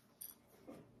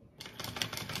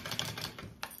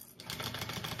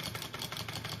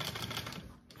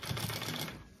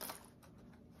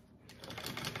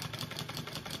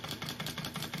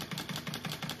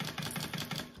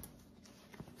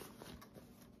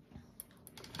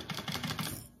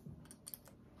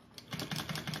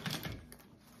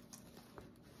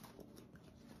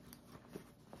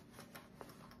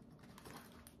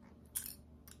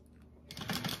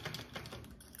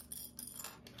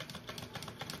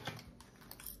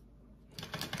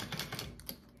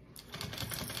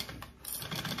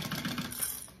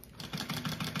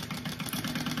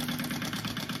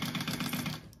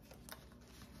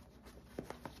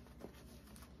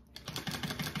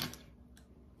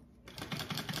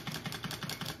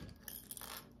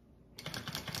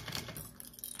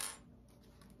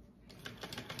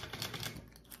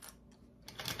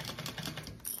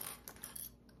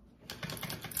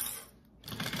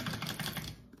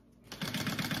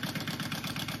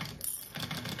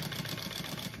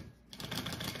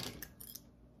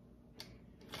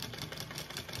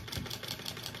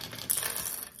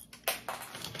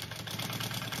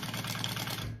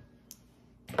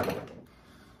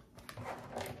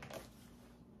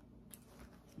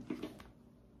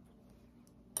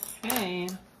 Okay,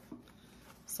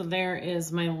 so there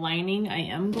is my lining. I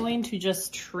am going to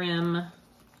just trim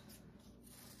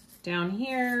down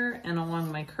here and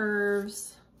along my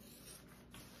curves.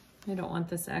 I don't want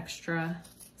this extra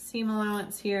seam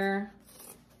allowance here.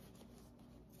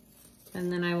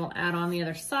 And then I will add on the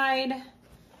other side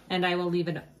and I will leave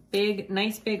a big,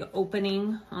 nice big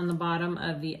opening on the bottom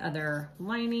of the other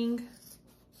lining.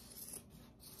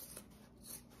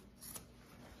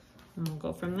 And we'll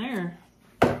go from there.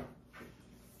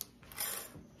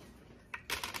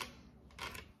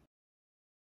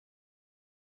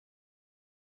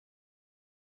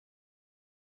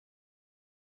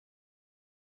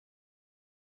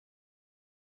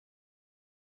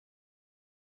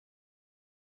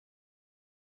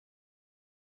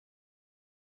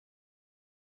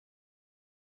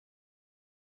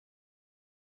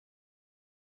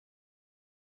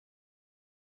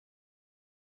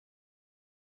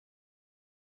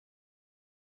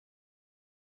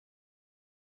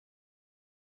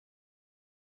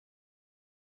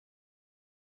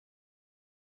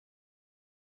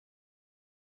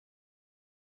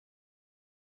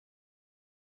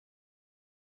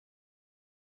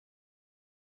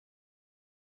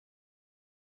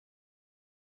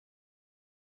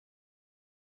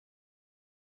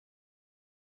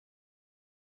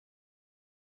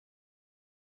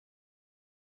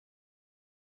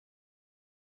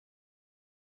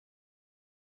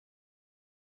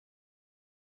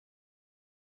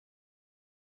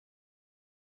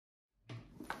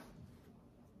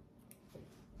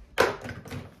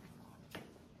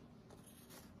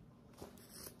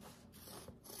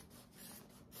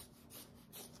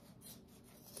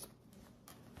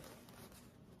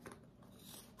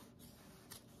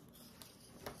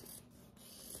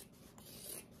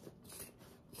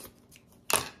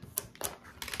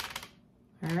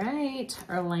 All right,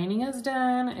 our lining is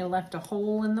done. I left a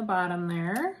hole in the bottom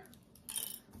there.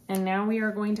 And now we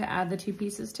are going to add the two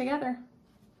pieces together.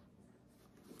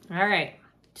 All right,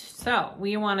 so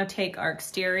we want to take our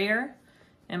exterior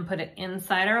and put it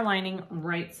inside our lining,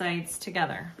 right sides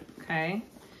together, okay?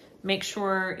 Make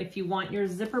sure if you want your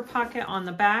zipper pocket on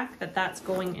the back, that's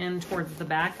going in towards the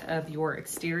back of your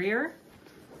exterior.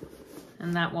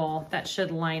 And that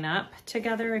should line up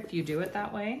together if you do it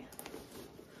that way.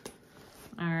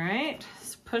 All right,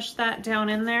 so push that down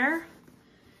in there.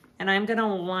 And I'm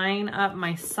gonna line up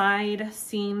my side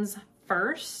seams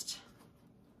first.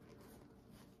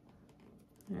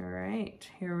 All right,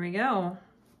 here we go.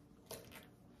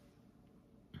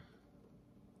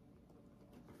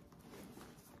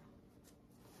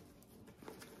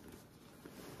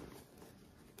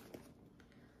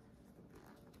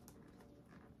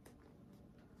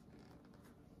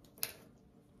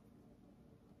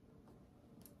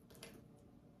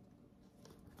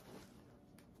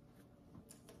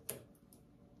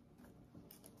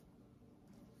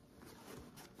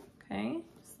 Okay,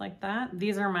 just like that.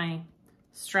 These are my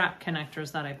strap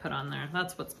connectors that I put on there.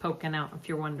 That's what's poking out, if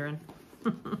you're wondering.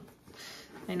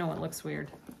 I know it looks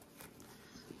weird.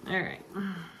 All right.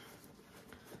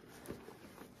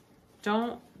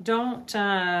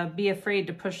 Don't be afraid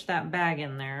to push that bag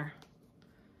in there.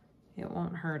 It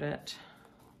won't hurt it.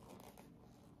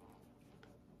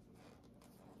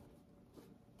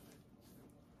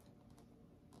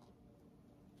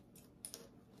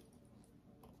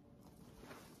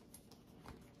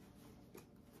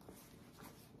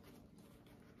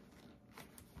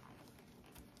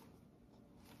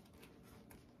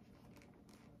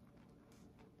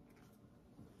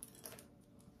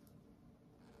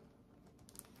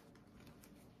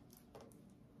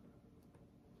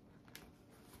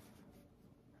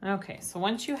 Okay, so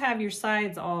once you have your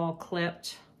sides all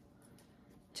clipped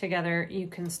together, you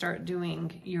can start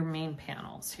doing your main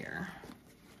panels here.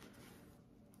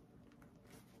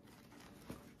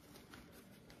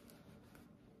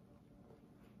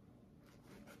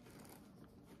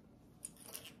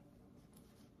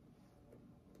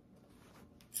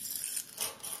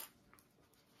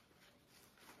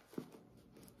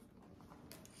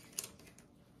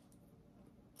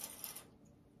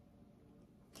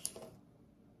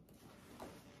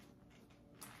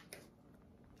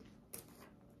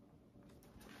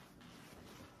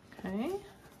 Okay,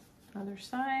 other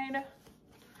side.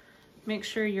 Make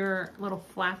sure your little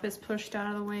flap is pushed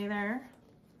out of the way there.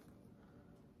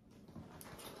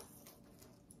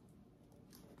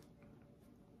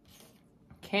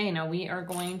 Okay, now we are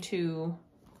going to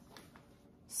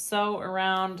sew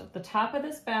around the top of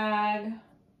this bag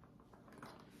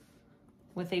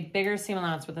with a bigger seam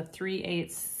allowance, with a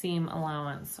 3/8 seam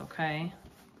allowance, okay?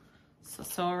 So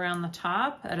sew around the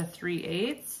top at a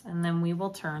 3/8, and then we will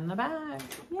turn the bag.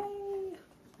 Yay!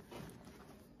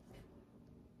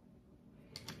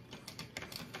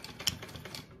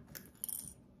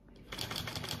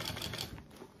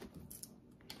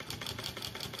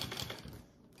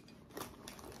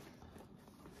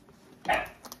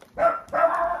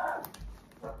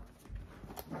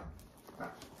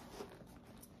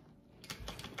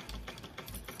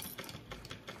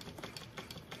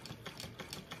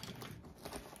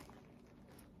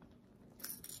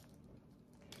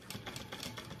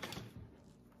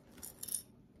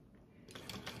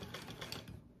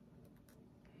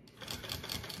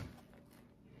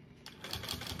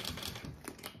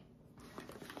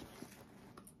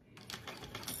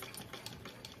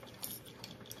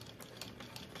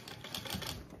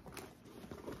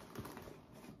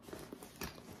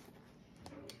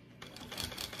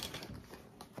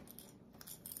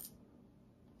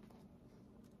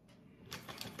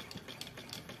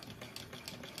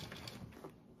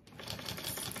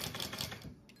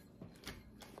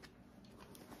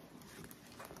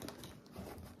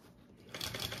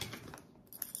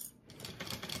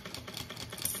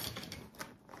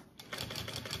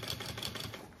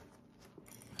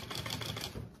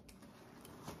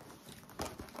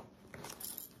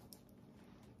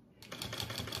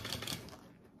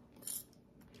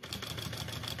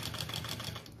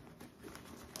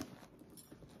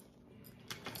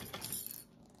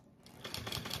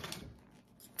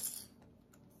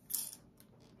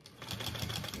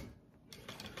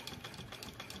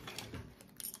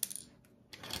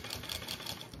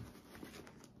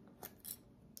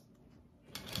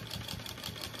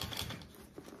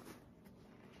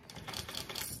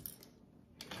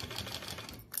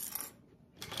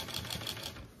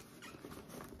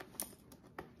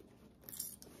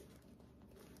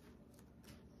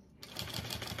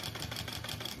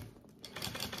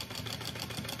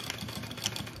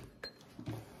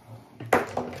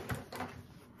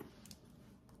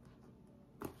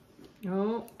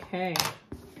 Okay.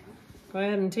 Go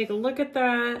ahead and take a look at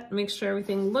that. Make sure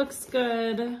everything looks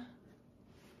good.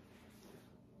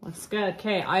 Looks good.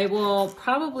 Okay, I will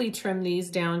probably trim these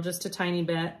down just a tiny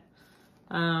bit.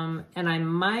 And I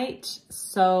might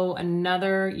sew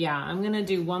another, yeah, I'm gonna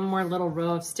do one more little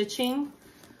row of stitching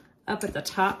up at the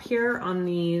top here on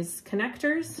these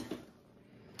connectors.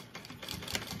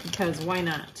 Because why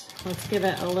not? Let's give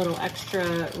it a little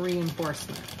extra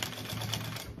reinforcement.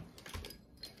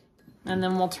 And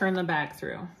then we'll turn the bag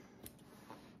through.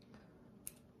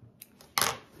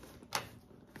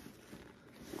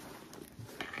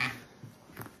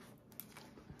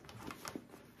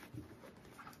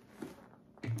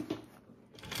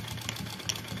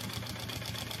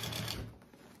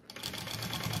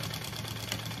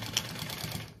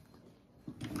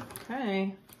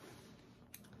 Okay,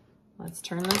 let's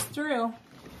turn this through. All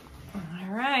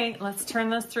right, let's turn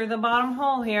this through the bottom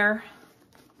hole here.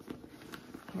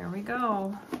 Here we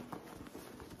go.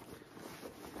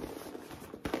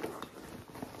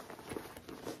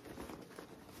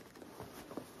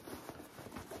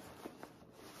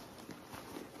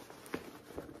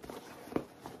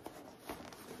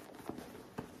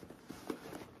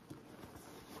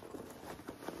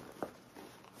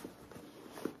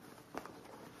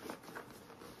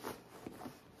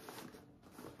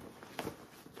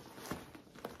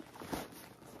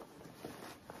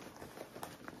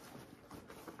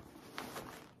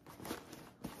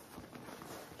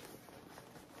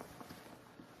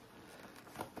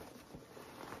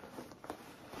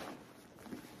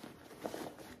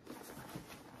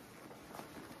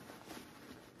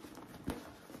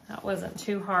 That wasn't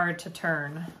too hard to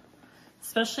turn,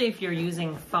 especially if you're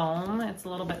using foam. It's a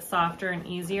little bit softer and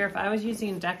easier. If I was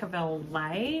using Decaville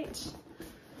Light,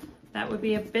 that would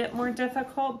be a bit more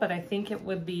difficult, but I think it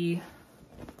would be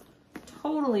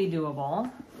totally doable.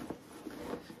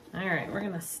 All right, we're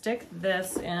gonna stick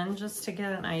this in just to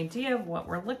get an idea of what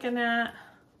we're looking at.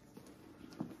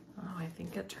 Oh, I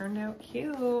think it turned out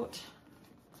cute.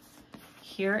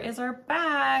 Here is our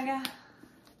bag.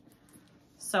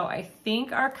 So I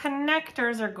think our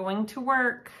connectors are going to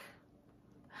work.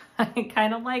 I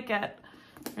kind of like it.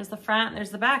 There's the front, there's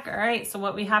the back. All right, so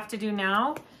what we have to do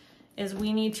now is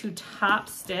we need to top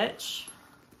stitch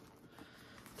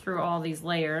through all these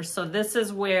layers. So this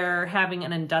is where having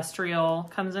an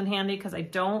industrial comes in handy, because I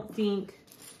don't think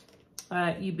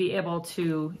you'd be able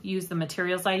to use the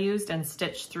materials I used and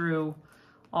stitch through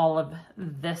all of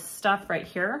this stuff right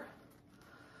here.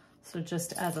 So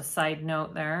just as a side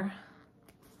note there,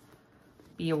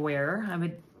 be aware. I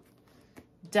would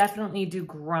definitely do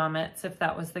grommets if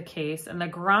that was the case. And the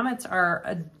grommets are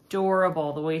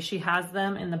adorable the way she has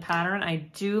them in the pattern. I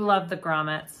do love the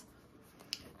grommets.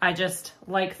 I just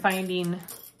like finding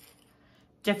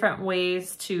different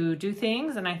ways to do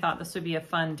things, and I thought this would be a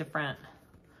fun, different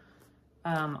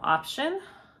option.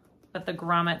 But the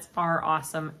grommets are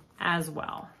awesome as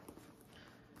well.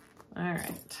 All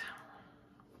right.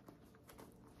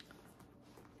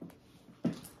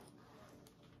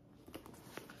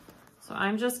 So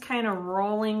I'm just kind of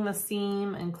rolling the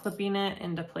seam and clipping it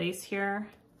into place here.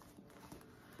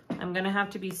 I'm gonna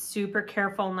have to be super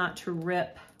careful not to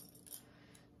rip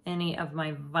any of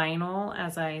my vinyl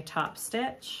as I top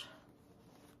stitch.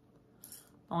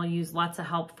 I'll use lots of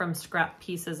help from scrap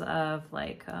pieces of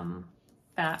like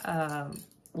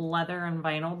leather and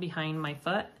vinyl behind my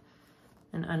foot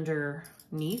and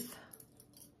underneath,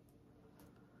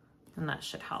 and that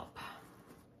should help.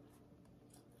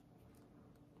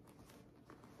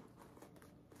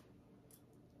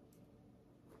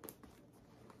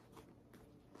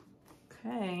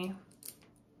 Okay.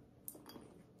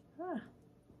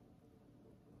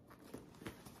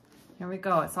 Here we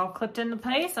go. It's all clipped into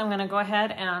place. I'm going to go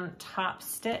ahead and top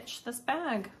stitch this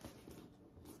bag.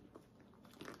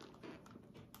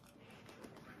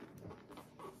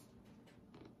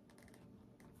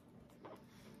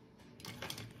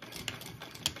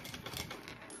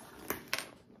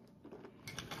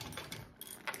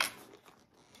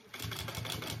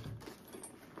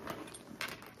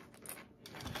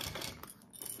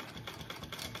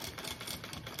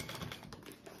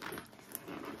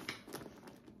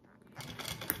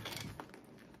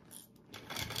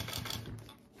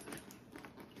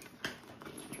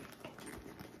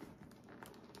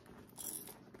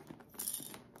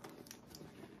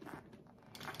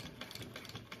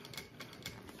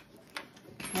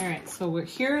 All right, so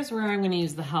here's where I'm going to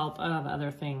use the help of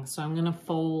other things. So I'm going to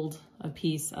fold a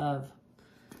piece of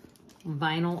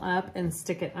vinyl up and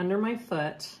stick it under my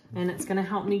foot, and it's going to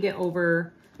help me get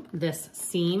over this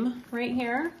seam right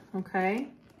here, okay?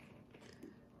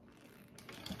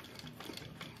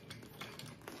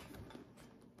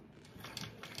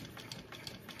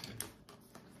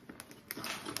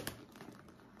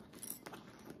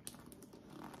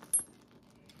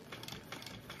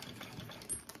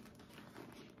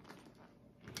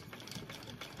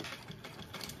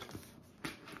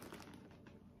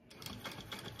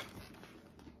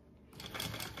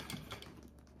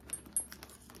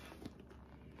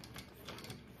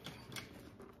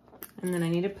 And then I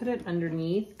need to put it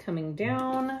underneath, coming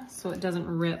down, so it doesn't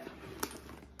rip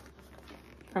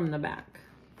from the back.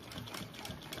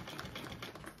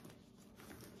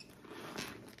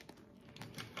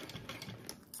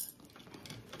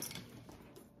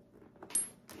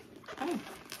 Okay.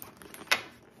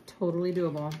 Totally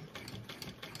doable.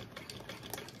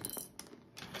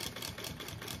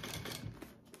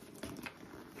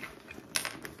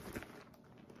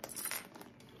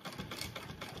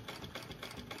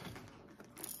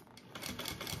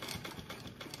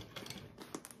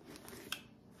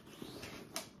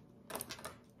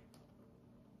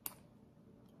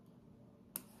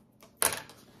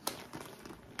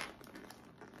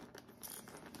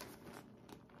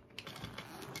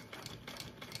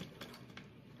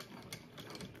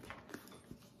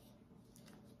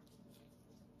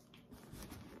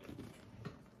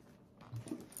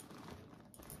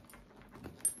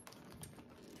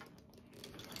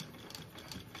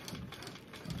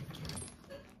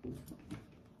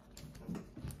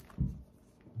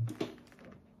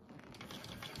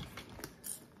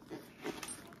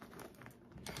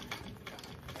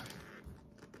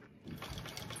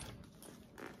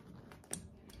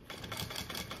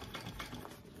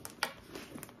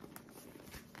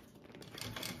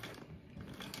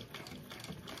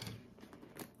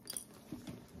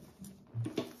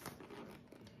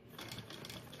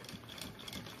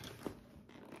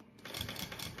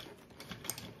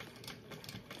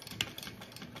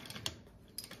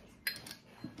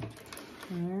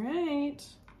 All right,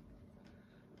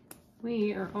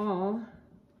 we are all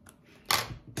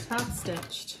top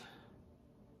stitched.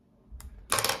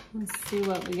 Let's see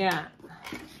what we got.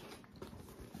 I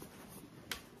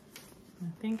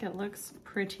think it looks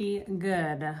pretty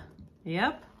good.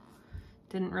 Yep,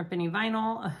 didn't rip any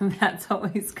vinyl. That's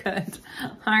always good.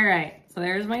 All right, so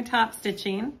there's my top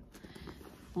stitching.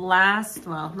 Last,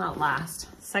 well, not last,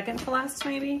 second to last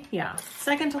maybe? Yeah,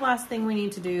 second to last thing we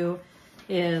need to do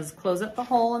is close up the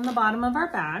hole in the bottom of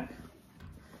our bag.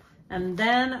 And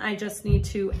then I just need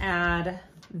to add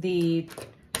the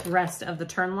rest of the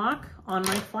turn lock on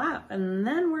my flap, and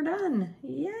then we're done.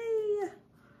 Yay!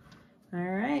 All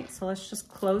right, so let's just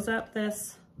close up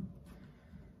this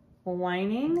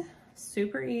lining.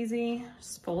 Super easy.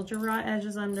 Just fold your raw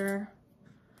edges under,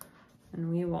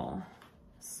 and we will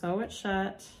sew it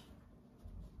shut.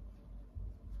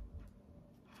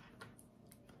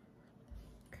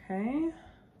 Okay,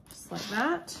 just like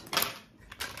that.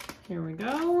 Here we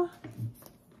go.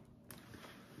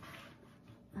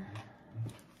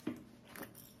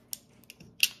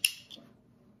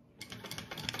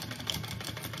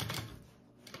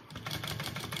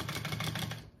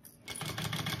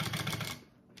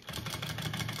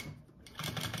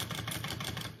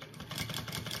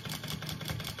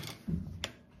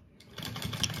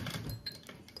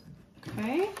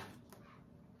 Okay.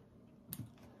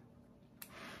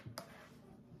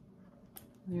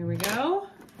 There we go.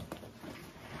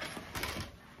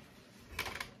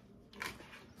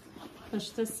 Push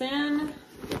this in.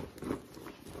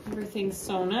 Everything's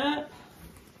sewn up.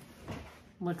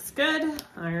 Looks good.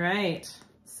 All right.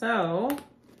 So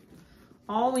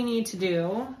all we need to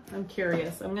do, I'm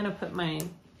curious. I'm gonna put my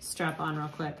strap on real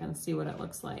quick and see what it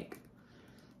looks like.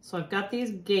 So I've got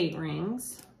these gate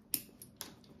rings,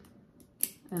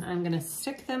 and I'm gonna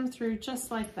stick them through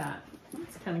just like that.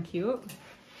 That's kind of cute.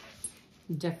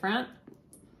 Different.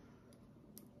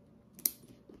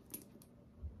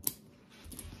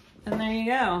 And there you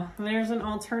go. There's an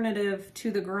alternative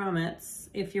to the grommets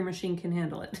if your machine can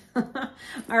handle it.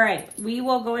 All right, we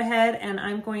will go ahead and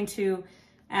I'm going to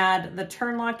add the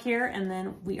turn lock here, and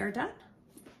then we are done.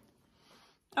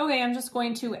 Okay, I'm just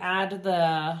going to add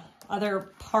the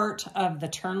other part of the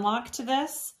turn lock to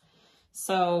this.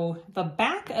 So the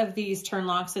back of these turn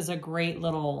locks is a great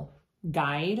little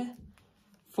guide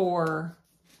for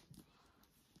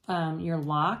your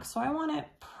lock. So I want it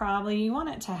you want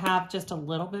it to have just a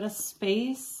little bit of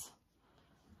space.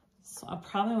 So I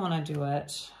probably want to do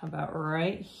it about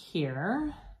right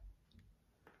here.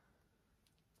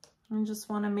 I just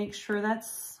want to make sure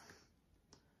that's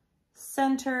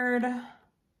centered.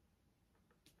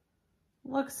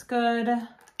 Looks good.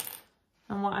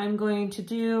 And what I'm going to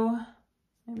do,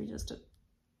 maybe just a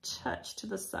touch to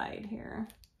the side here.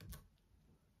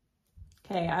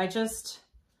 Okay, I just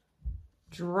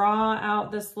draw out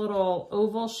this little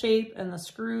oval shape and the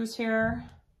screws here.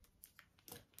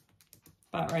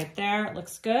 About right there, it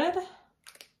looks good.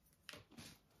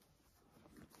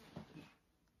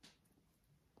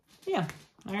 Yeah,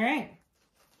 all right.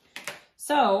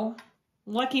 So,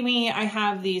 lucky me, I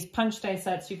have these punch die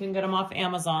sets. You can get them off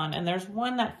Amazon, and there's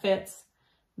one that fits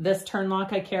this turn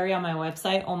lock I carry on my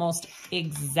website almost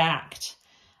exact.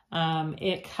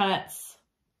 It cuts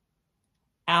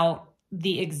out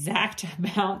the exact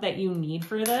amount that you need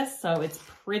for this. So it's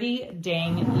pretty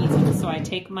dang easy. So I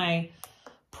take my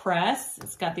press,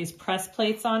 it's got these press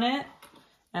plates on it,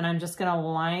 and I'm just gonna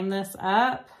line this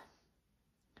up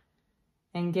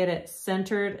and get it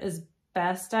centered as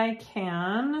best I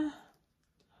can.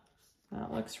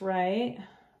 That looks right.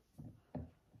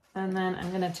 And then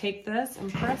I'm gonna take this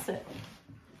and press it.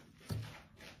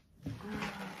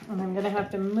 And I'm gonna have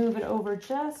to move it over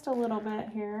just a little bit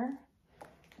here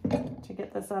to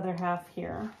get this other half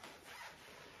here.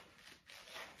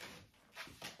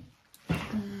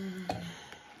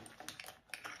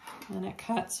 And it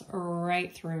cuts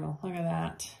right through. Look at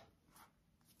that.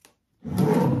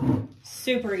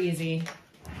 Super easy.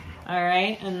 All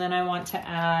right, and then I want to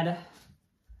add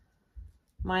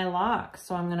my lock.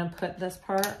 So I'm gonna put this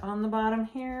part on the bottom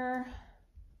here.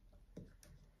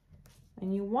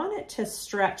 And you want it to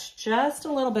stretch just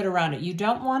a little bit around it. You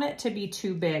don't want it to be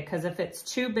too big, because if it's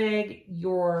too big,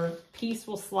 your piece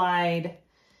will slide.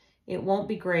 It won't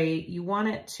be great. You want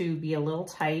it to be a little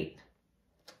tight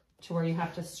to where you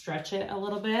have to stretch it a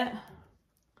little bit.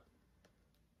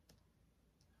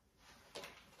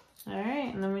 All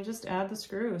right, and then we just add the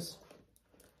screws.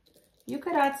 You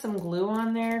could add some glue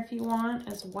on there if you want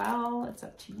as well. It's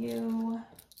up to you.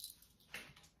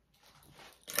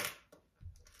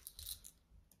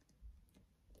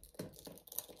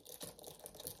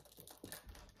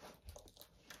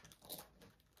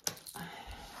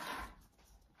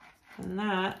 And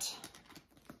that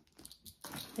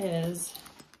is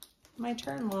my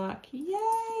turn lock.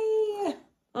 Yay!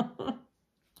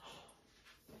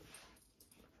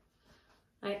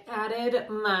 I added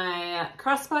my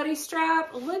crossbody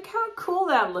strap. Look how cool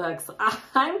that looks.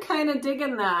 I'm kind of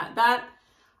digging that. That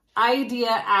idea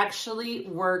actually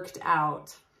worked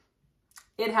out.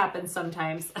 It happens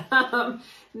sometimes.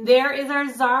 There is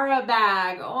our Zarah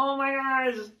bag. Oh my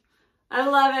gosh. I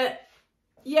love it.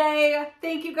 Yay.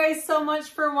 Thank you guys so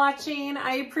much for watching.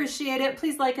 I appreciate it.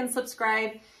 Please like and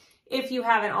subscribe if you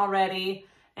haven't already.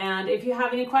 And if you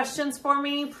have any questions for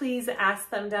me, please ask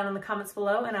them down in the comments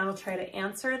below and I will try to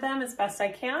answer them as best I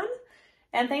can.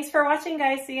 And thanks for watching,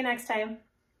 guys. See you next time.